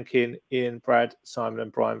thanking Ian, Brad, Simon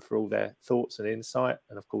and Brian for all their thoughts and insight,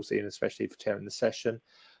 and of course Ian especially for chairing the session.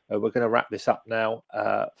 We're going to wrap this up now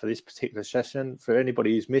for this particular session. For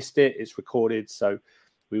anybody who's missed it, it's recorded, so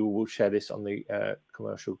we will share this on the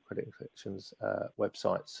Commercial Credit Collections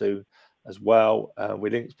website soon as well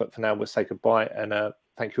with links. But for now, we'll say goodbye and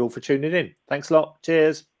thank you all for tuning in. Thanks a lot.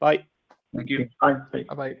 Cheers. Bye. Thank you. Bye.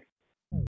 Bye-bye.